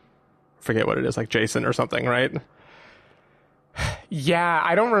 forget what it is, like Jason or something, right? Yeah,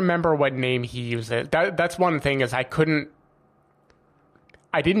 I don't remember what name he uses. That's one thing is I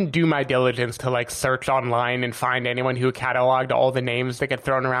didn't do my diligence to like search online and find anyone who cataloged all the names that get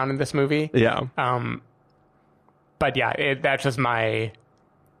thrown around in this movie. Yeah. But yeah, that's just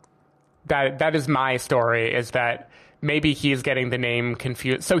that is my story, is that maybe he's getting the name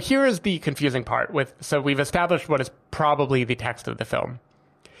confused. So here is the confusing part so we've established what is probably the text of the film.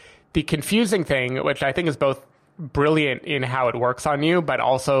 The confusing thing, which I think is both brilliant in how it works on you, but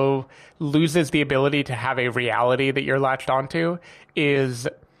also loses the ability to have a reality that you're latched onto, is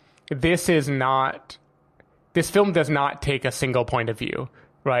this film does not take a single point of view,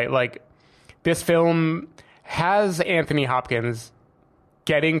 right? Like, this film has Anthony Hopkins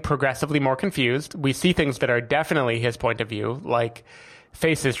getting progressively more confused. We see things that are definitely his point of view, like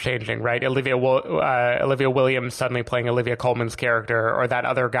faces changing, right? Olivia Williams suddenly playing Olivia Colman's character, or that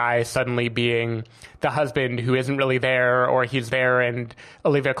other guy suddenly being the husband who isn't really there, or he's there and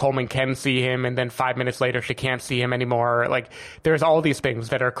Olivia Colman can see him, and then 5 minutes later she can't see him anymore. Like, there's all these things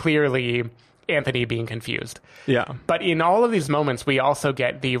that are clearly Anthony being confused. Yeah. But in all of these moments, we also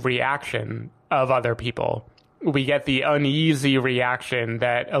get the reaction of other people. We get the uneasy reaction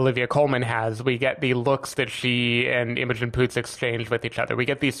that Olivia Colman has. We get the looks that she and Imogen Poots exchange with each other. We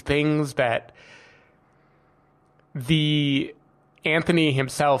get these things that the Anthony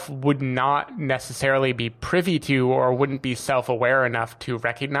himself would not necessarily be privy to or wouldn't be self-aware enough to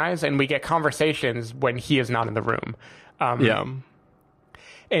recognize. And we get conversations when he is not in the room. Yeah.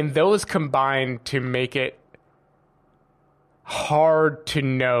 And those combine to make it hard to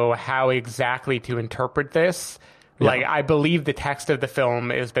know how exactly to interpret this. Yeah. Like, I believe the text of the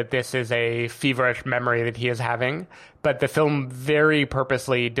film is that this is a feverish memory that he is having, but the film very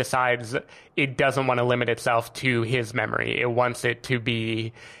purposely decides it doesn't want to limit itself to his memory. It wants it to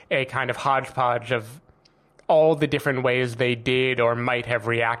be a kind of hodgepodge of all the different ways they did or might have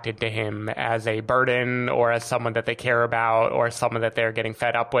reacted to him as a burden or as someone that they care about or someone that they're getting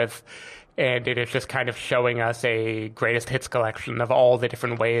fed up with. And it is just kind of showing us a greatest hits collection of all the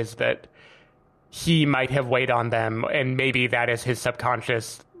different ways that he might have weighed on them. And maybe that is his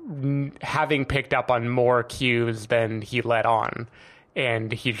subconscious having picked up on more cues than he let on.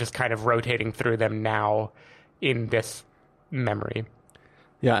 And he's just kind of rotating through them now in this memory.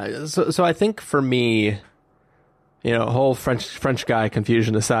 Yeah. So I think for me, whole French guy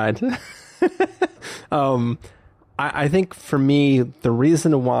confusion aside, I think for me, the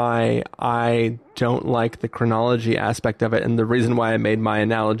reason why I don't like the chronology aspect of it, and the reason why I made my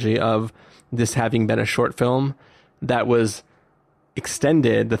analogy of this having been a short film that was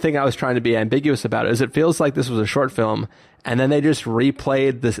extended, the thing I was trying to be ambiguous about is it feels like this was a short film, and then they just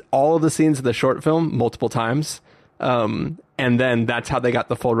replayed all of the scenes of the short film multiple times, and then that's how they got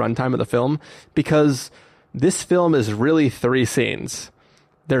the full runtime of the film, because this film is really 3 scenes.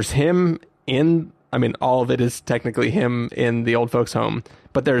 There's him all of it is technically him in the old folks' home,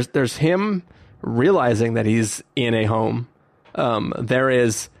 but there's him realizing that he's in a home. There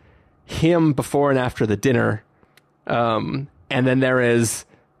is him before and after the dinner, and then there is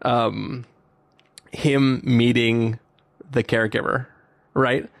him meeting the caregiver,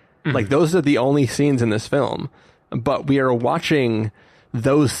 right? Mm-hmm. Like, those are the only scenes in this film, but we are watching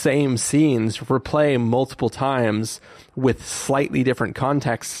those same scenes replay multiple times with slightly different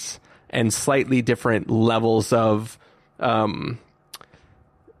contexts and slightly different levels of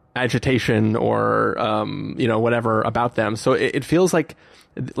agitation or whatever about them. So it feels like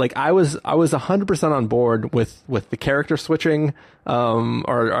I was 100% on board with the character switching,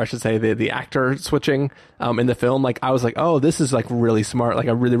 or I should say the actor switching in the film. Like, I was like, oh, this is like really smart. Like,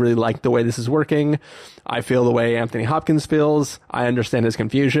 I really, really like the way this is working. I feel the way Anthony Hopkins feels. I understand his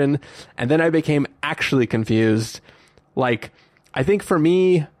confusion. And then I became actually confused. Like, I think for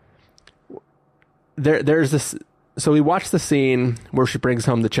me, there's this. So we watch the scene where she brings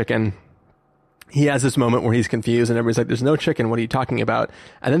home the chicken. He has this moment where he's confused and everybody's like, there's no chicken. What are you talking about?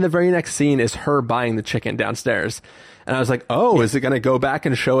 And then the very next scene is her buying the chicken downstairs. And I was like, oh, is it going to go back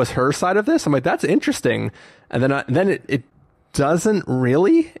and show us her side of this? I'm like, that's interesting. And then it doesn't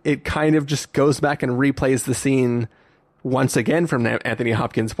really. It kind of just goes back and replays the scene once again from Anthony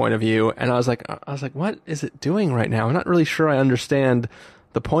Hopkins' point of view. And I was like, what is it doing right now? I'm not really sure I understand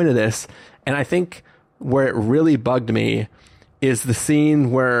the point of this. And I think where it really bugged me is the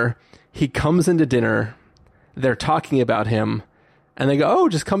scene where he comes into dinner, they're talking about him, and they go, oh,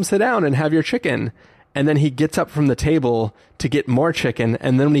 just come sit down and have your chicken. And then he gets up from the table to get more chicken,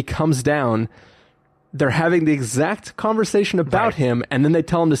 and then when he comes down, they're having the exact conversation about him, and then they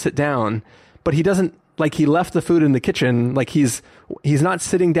tell him to sit down, but he doesn't, like, he left the food in the kitchen, like he's not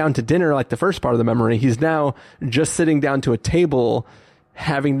sitting down to dinner like the first part of the memory. He's now just sitting down to a table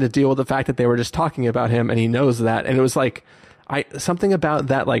having to deal with the fact that they were just talking about him, and he knows that. And it was like, something about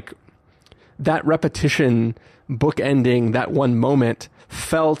that, like, that repetition bookending that one moment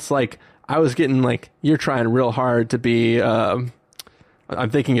felt like I was getting like, you're trying real hard to be, I'm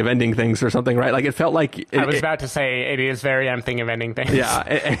thinking of ending things or something, right? Like, it felt like I was about to say it is very I'm thinking of ending things. Yeah.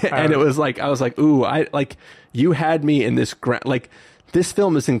 And it was like, I was like, ooh, you had me in this like, this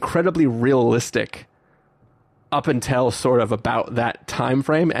film is incredibly realistic up until sort of about that time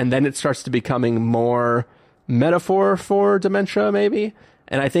frame, and then it starts to becoming more metaphor for dementia, maybe.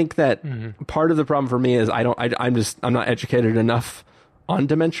 And I think that part of the problem for me is I'm not educated enough on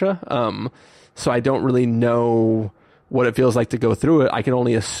dementia, so I don't really know what it feels like to go through it. I can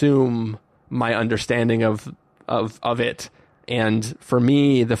only assume my understanding of it. And for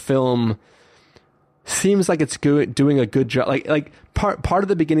me, the film seems like it's doing a good job. Like part of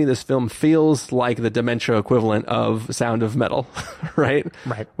the beginning of this film feels like the dementia equivalent of Sound of Metal, right?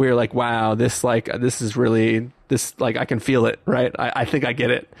 Right. We're like, wow, this is really this, like, I can feel it, right? I think I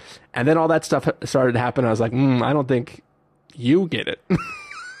get it. And then all that stuff started to happen. I was like, I don't think you get it.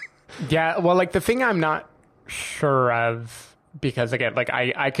 Yeah. Well, like, the thing I'm not sure of, because again, like,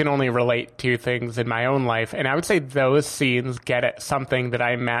 I can only relate to things in my own life, and I would say those scenes get at something that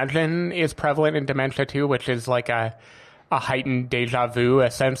I imagine is prevalent in dementia too, which is like a heightened deja vu, a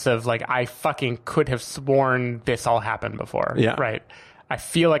sense of like, I fucking could have sworn this all happened before. Yeah. Right. I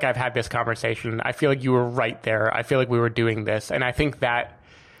feel like I've had this conversation. I feel like you were right there. I feel like we were doing this. And I think that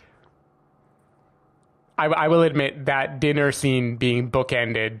I will admit that dinner scene being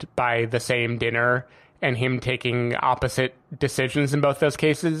bookended by the same dinner and him taking opposite decisions in both those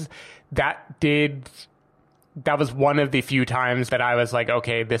cases, that was one of the few times that I was like,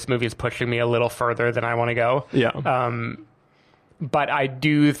 okay, this movie is pushing me a little further than I want to go. Yeah. But I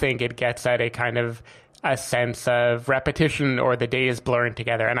do think it gets at a kind of a sense of repetition or the days blurring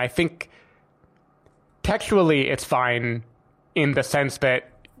together. And I think textually it's fine in the sense that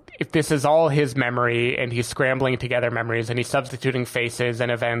if this is all his memory and he's scrambling together memories and he's substituting faces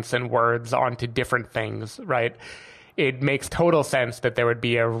and events and words onto different things, right? It makes total sense that there would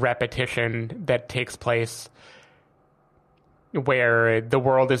be a repetition that takes place where the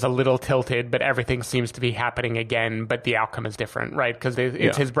world is a little tilted, but everything seems to be happening again, but the outcome is different, right? Because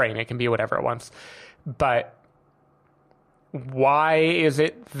it's his brain. It can be whatever it wants. But why is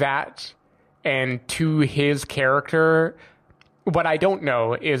it that? And to his character, what I don't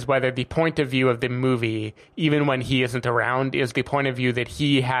know is whether the point of view of the movie, even when he isn't around, is the point of view that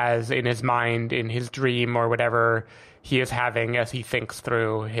he has in his mind, in his dream, or whatever he is having as he thinks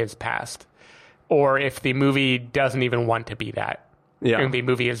through his past. Or if the movie doesn't even want to be that. Yeah. And the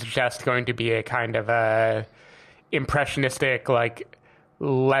movie is just going to be a kind of a impressionistic, like,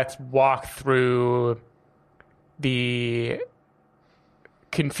 let's walk through the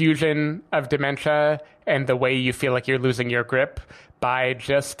confusion of dementia and the way you feel like you're losing your grip by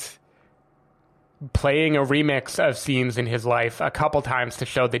just playing a remix of scenes in his life a couple times to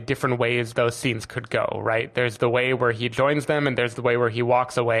show the different ways those scenes could go, right? There's the way where he joins them and there's the way where he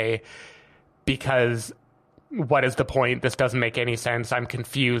walks away because what is the point? This doesn't make any sense. I'm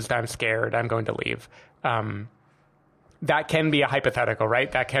confused. I'm scared. I'm going to leave. That can be a hypothetical,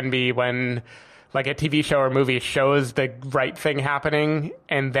 right? That can be when like a TV show or movie shows the right thing happening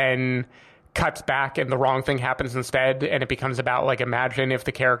and then cuts back and the wrong thing happens instead. And it becomes about like, imagine if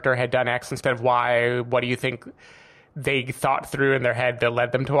the character had done X instead of Y, what do you think they thought through in their head that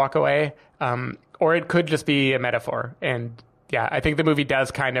led them to walk away? Or it could just be a metaphor. And yeah, I think the movie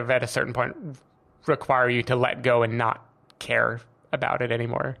does kind of at a certain point require you to let go and not care about it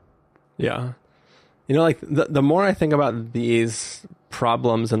anymore. Yeah. You know, like the more I think about these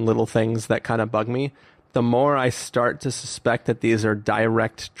problems and little things that kind of bug me, the more I start to suspect that these are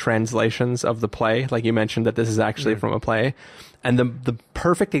direct translations of the play. Like you mentioned that this is actually from a play. And the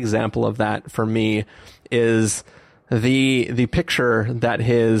perfect example of that for me is the picture that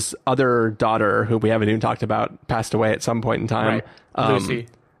his other daughter, who we haven't even talked about, passed away at some point in time. Right. Lucy.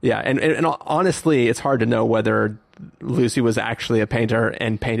 Yeah. And honestly, it's hard to know whether Lucy was actually a painter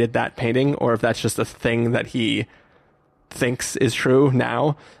and painted that painting or if that's just a thing that he thinks is true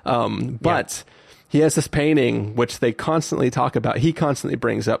now. But he has this painting, which they constantly talk about. He constantly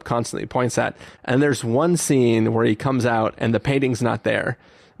brings up, constantly points at. And there's one scene where he comes out and the painting's not there.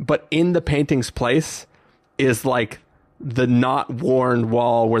 But in the painting's place is like the not worn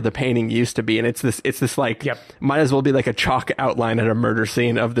wall where the painting used to be. And it's this like, might as well be like a chalk outline at a murder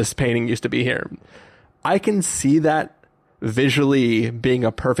scene of this painting used to be here. I can see that visually being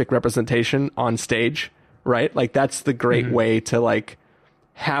a perfect representation on stage, right? Like that's the great way to like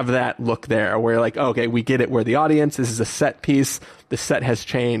have that look there where like, okay, we get it. We're the audience. This is a set piece. The set has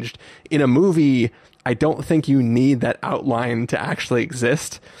changed. In a movie, I don't think you need that outline to actually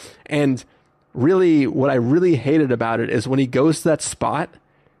exist. And really what I really hated about it is when he goes to that spot,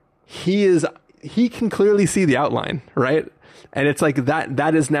 he can clearly see the outline, right? And it's like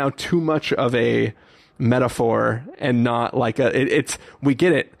that is now too much of a metaphor and not like we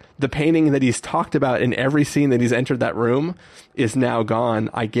get it. The painting that he's talked about in every scene that he's entered that room is now gone.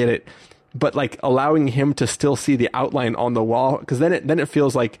 I get it. But like allowing him to still see the outline on the wall, because then it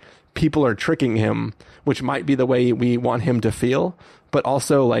feels like people are tricking him, which might be the way we want him to feel. But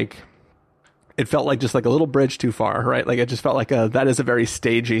also like it felt like just like a little bridge too far, right? Like it just felt like that is a very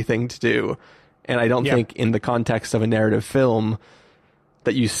stagey thing to do. And I don't think in the context of a narrative film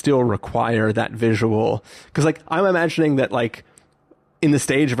that you still require that visual. Because like I'm imagining that like in the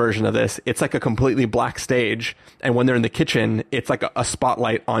stage version of this, it's like a completely black stage. And when they're in the kitchen, it's like a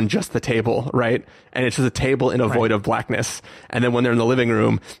spotlight on just the table, right? And it's just a table in a void of blackness. And then when they're in the living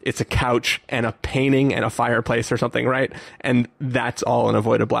room, it's a couch and a painting and a fireplace or something, right? And that's all in a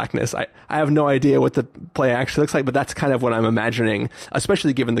void of blackness. I have no idea what the play actually looks like, but that's kind of what I'm imagining,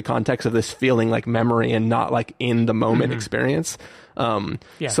 especially given the context of this feeling like memory and not like in the moment experience.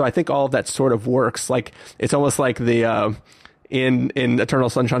 So I think all of that sort of works. Like it's almost like the, in Eternal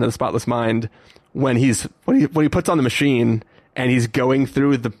Sunshine of the Spotless Mind, when he puts on the machine and he's going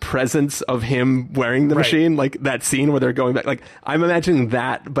through the presence of him wearing the machine, like that scene where they're going back, like I'm imagining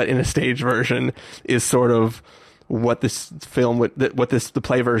that, but in a stage version is sort of what this film would, the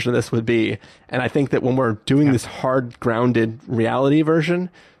play version of this would be. And I think that when we're doing this hard grounded reality version,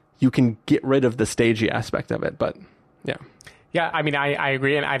 you can get rid of the stagey aspect of it. But yeah. Yeah, I mean, I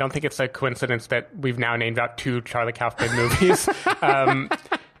agree, and I don't think it's a coincidence that we've now named out 2 Charlie Kaufman movies,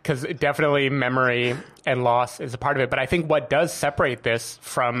 because definitely memory and loss is a part of it. But I think what does separate this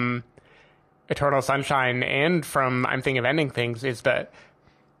from Eternal Sunshine and from I'm Thinking of Ending Things is that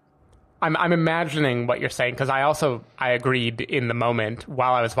I'm imagining what you're saying, because I agreed in the moment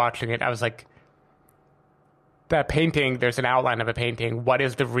while I was watching it. I was like, that painting, there's an outline of a painting. What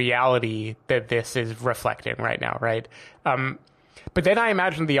is the reality that this is reflecting right now, right? But then I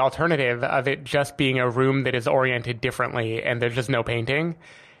imagined the alternative of it just being a room that is oriented differently and there's just no painting.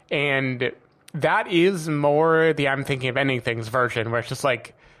 And that is more the I'm Thinking of Ending Things version, where it's just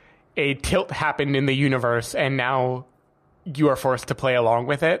like a tilt happened in the universe and now you are forced to play along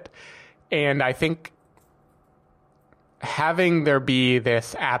with it. And I think having there be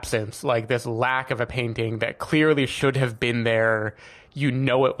this absence, like this lack of a painting that clearly should have been there, you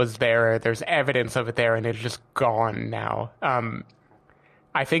know it was there, there's evidence of it there, and it's just gone now.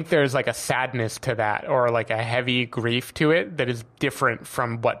 I think there's like a sadness to that, or like a heavy grief to it that is different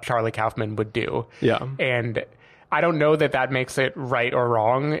from what Charlie Kaufman would do. Yeah. And I don't know that that makes it right or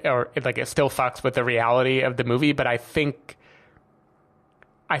wrong, or like it still fucks with the reality of the movie, but I think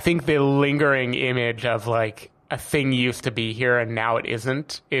the lingering image of like a thing used to be here and now it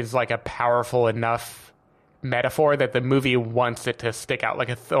isn't is like a powerful enough metaphor that the movie wants it to stick out like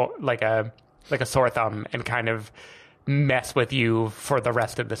a sore thumb and kind of mess with you for the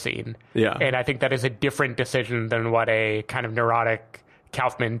rest of the scene. Yeah. And I think that is a different decision than what a kind of neurotic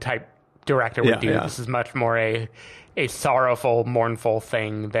Kaufman type director would do. Yeah. This is much more a sorrowful, mournful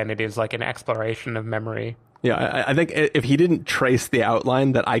thing than it is like an exploration of memory. Yeah, I think if he didn't trace the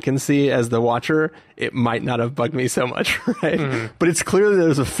outline that I can see as the watcher, it might not have bugged me so much, right? Mm-hmm. But it's clearly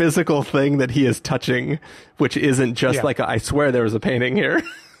there's a physical thing that he is touching, which isn't just like I swear there was a painting here.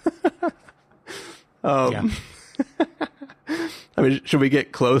 I mean, should we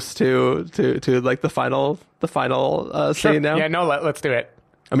get close to like the final Sure. scene now? Yeah, no, let's do it.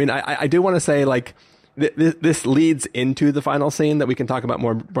 I mean, I do want to say, like, this leads into the final scene that we can talk about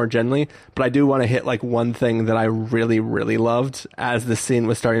more generally, but I do want to hit, like, one thing that I really, really loved as this scene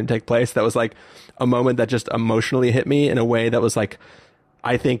was starting to take place. That was, like, a moment that just emotionally hit me in a way that was, like,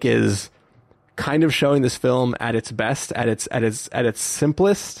 I think is kind of showing this film at its best, at its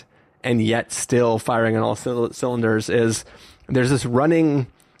simplest, and yet still firing on all cylinders. Is there's this running...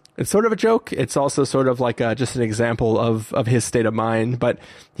 It's sort of a joke. It's also sort of like just an example of his state of mind. But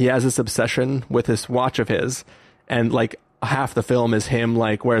he has this obsession with this watch of his. And like half the film is him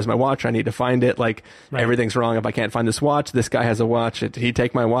like, where's my watch? I need to find it. Like everything's wrong if I can't find this watch. This guy has a watch. Did he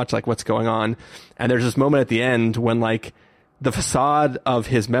take my watch? Like what's going on? And there's this moment at the end when like the facade of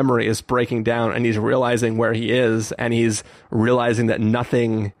his memory is breaking down and he's realizing where he is. And he's realizing that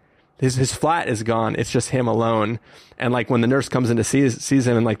nothing... His flat is gone. It's just him alone. And like when the nurse comes in to sees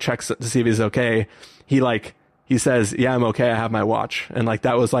him and like checks to see if he's okay, he says, yeah, I'm okay. I have my watch. And like,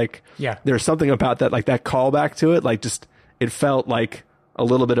 that was like, there's something about that, like that callback to it. Like just, it felt like a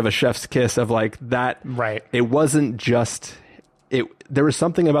little bit of a chef's kiss of like that. Right. It wasn't just there was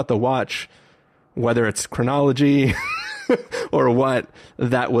something about the watch, whether it's chronology or what,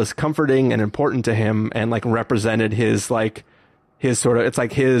 that was comforting and important to him and like represented his sort of, it's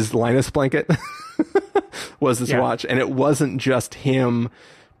like his Linus blanket was this watch. And it wasn't just him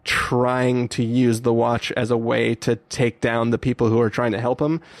trying to use the watch as a way to take down the people who are trying to help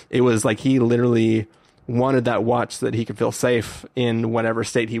him. It was like he literally wanted that watch so that he could feel safe in whatever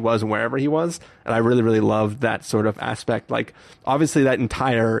state he was and wherever he was. And I really, really loved that sort of aspect. Like, obviously that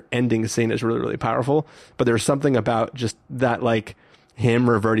entire ending scene is really, really powerful, but there's something about just that, like, him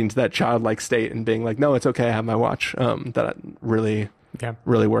reverting to that childlike state and being like, no, it's okay, I have my watch, that really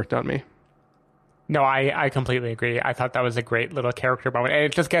worked on me. No, I completely agree. I thought that was a great little character moment. And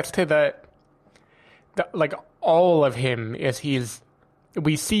it just gets to the like, all of him is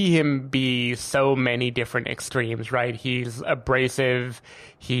we see him be so many different extremes, right? He's abrasive.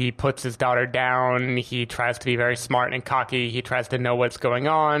 He puts his daughter down. He tries to be very smart and cocky. He tries to know what's going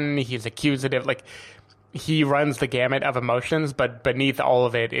on. He's accusative. Like, he runs the gamut of emotions, but beneath all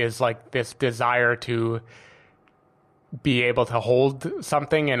of it is like this desire to be able to hold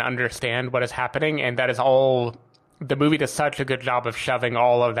something and understand what is happening. And that is all, the movie does such a good job of shoving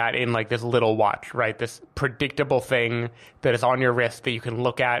all of that in like this little watch, right? This predictable thing that is on your wrist that you can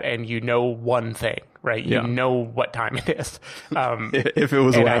look at and you know one thing, right? You know what time it is. If it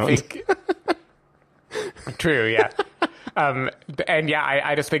was and around. I think, true, yeah. And yeah,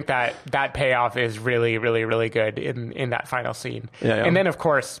 I just think that payoff is really, really, really good in that final scene. Yeah. And then, of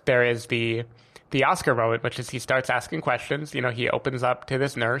course, there is the Oscar moment, which is he starts asking questions. You know, he opens up to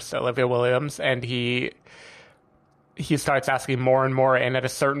this nurse, Olivia Williams, and he starts asking more and more. And at a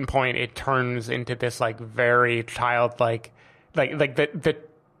certain point, it turns into this like very childlike, like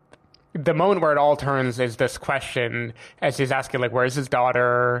the moment where it all turns is this question as he's asking, like, where's his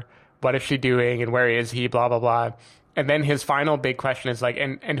daughter? what is she doing and where is he, blah, blah, blah. And then his final big question is like,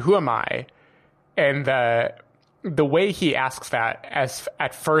 and who am I? And the way he asks that, as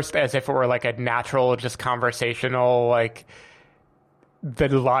at first as if it were like a natural, just conversational, like the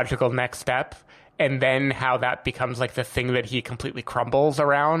logical next step, and then how that becomes like the thing that he completely crumbles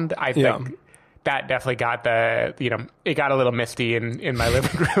around, I think that definitely got it got a little misty in my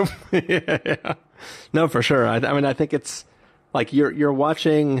living room. Yeah. No, for sure. I mean, I think it's like you're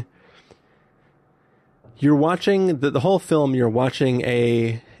watching the whole film. You're watching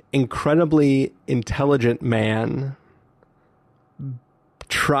a incredibly intelligent man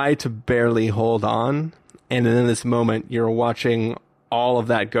try to barely hold on, and then in this moment, you're watching all of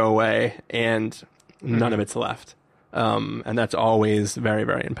that go away, and none of it's left. And that's always very,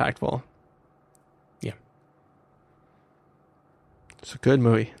 very impactful. Yeah, it's a good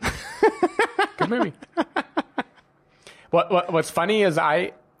movie. Good movie. What's funny is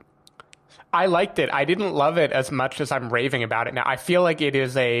I liked it. I didn't love it as much as I'm raving about it now. I feel like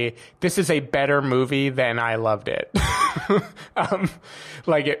this is a better movie than I loved it. I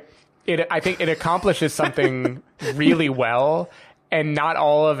think it accomplishes something really well, and not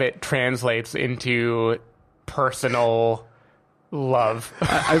all of it translates into personal love.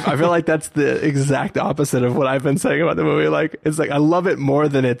 I feel like that's the exact opposite of what I've been saying about the movie. Like, it's like I love it more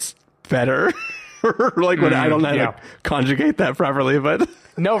than it's better. Like, when I don't know how to conjugate that properly, but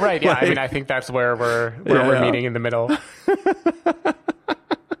no, right? Yeah, like, I mean, I think that's where we're meeting in the middle.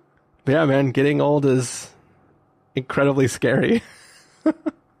 Yeah, man, getting old is incredibly scary.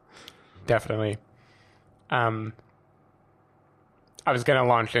 Definitely. I was going to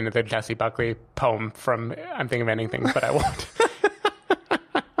launch into the Jessie Buckley poem from I'm Thinking of Ending Things, but I won't.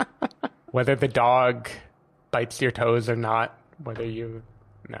 Whether the dog bites your toes or not,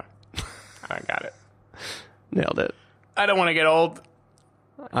 no, I got it. Nailed it. I don't want to get old.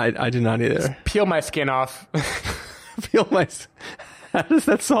 I do not either. Just peel my skin off. How does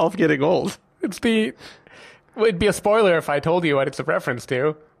that solve getting old? It'd be a spoiler if I told you what it's a reference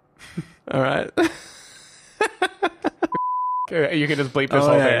to. All right. You can just bleep this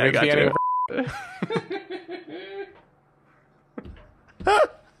whole thing. I got you.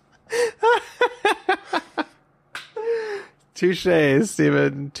 Touche,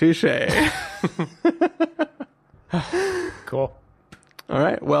 Steven. Touche. Cool. All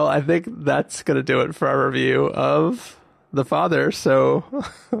right. Well, I think that's going to do it for our review of The Father. So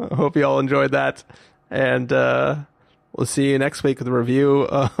I hope you all enjoyed that. And we'll see you next week with a review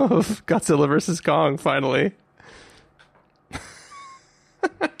of Godzilla vs. Kong, finally.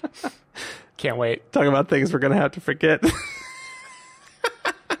 Can't wait. Talking about things we're going to have to forget.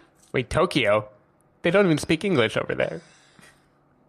 Wait, Tokyo? They don't even speak English over there.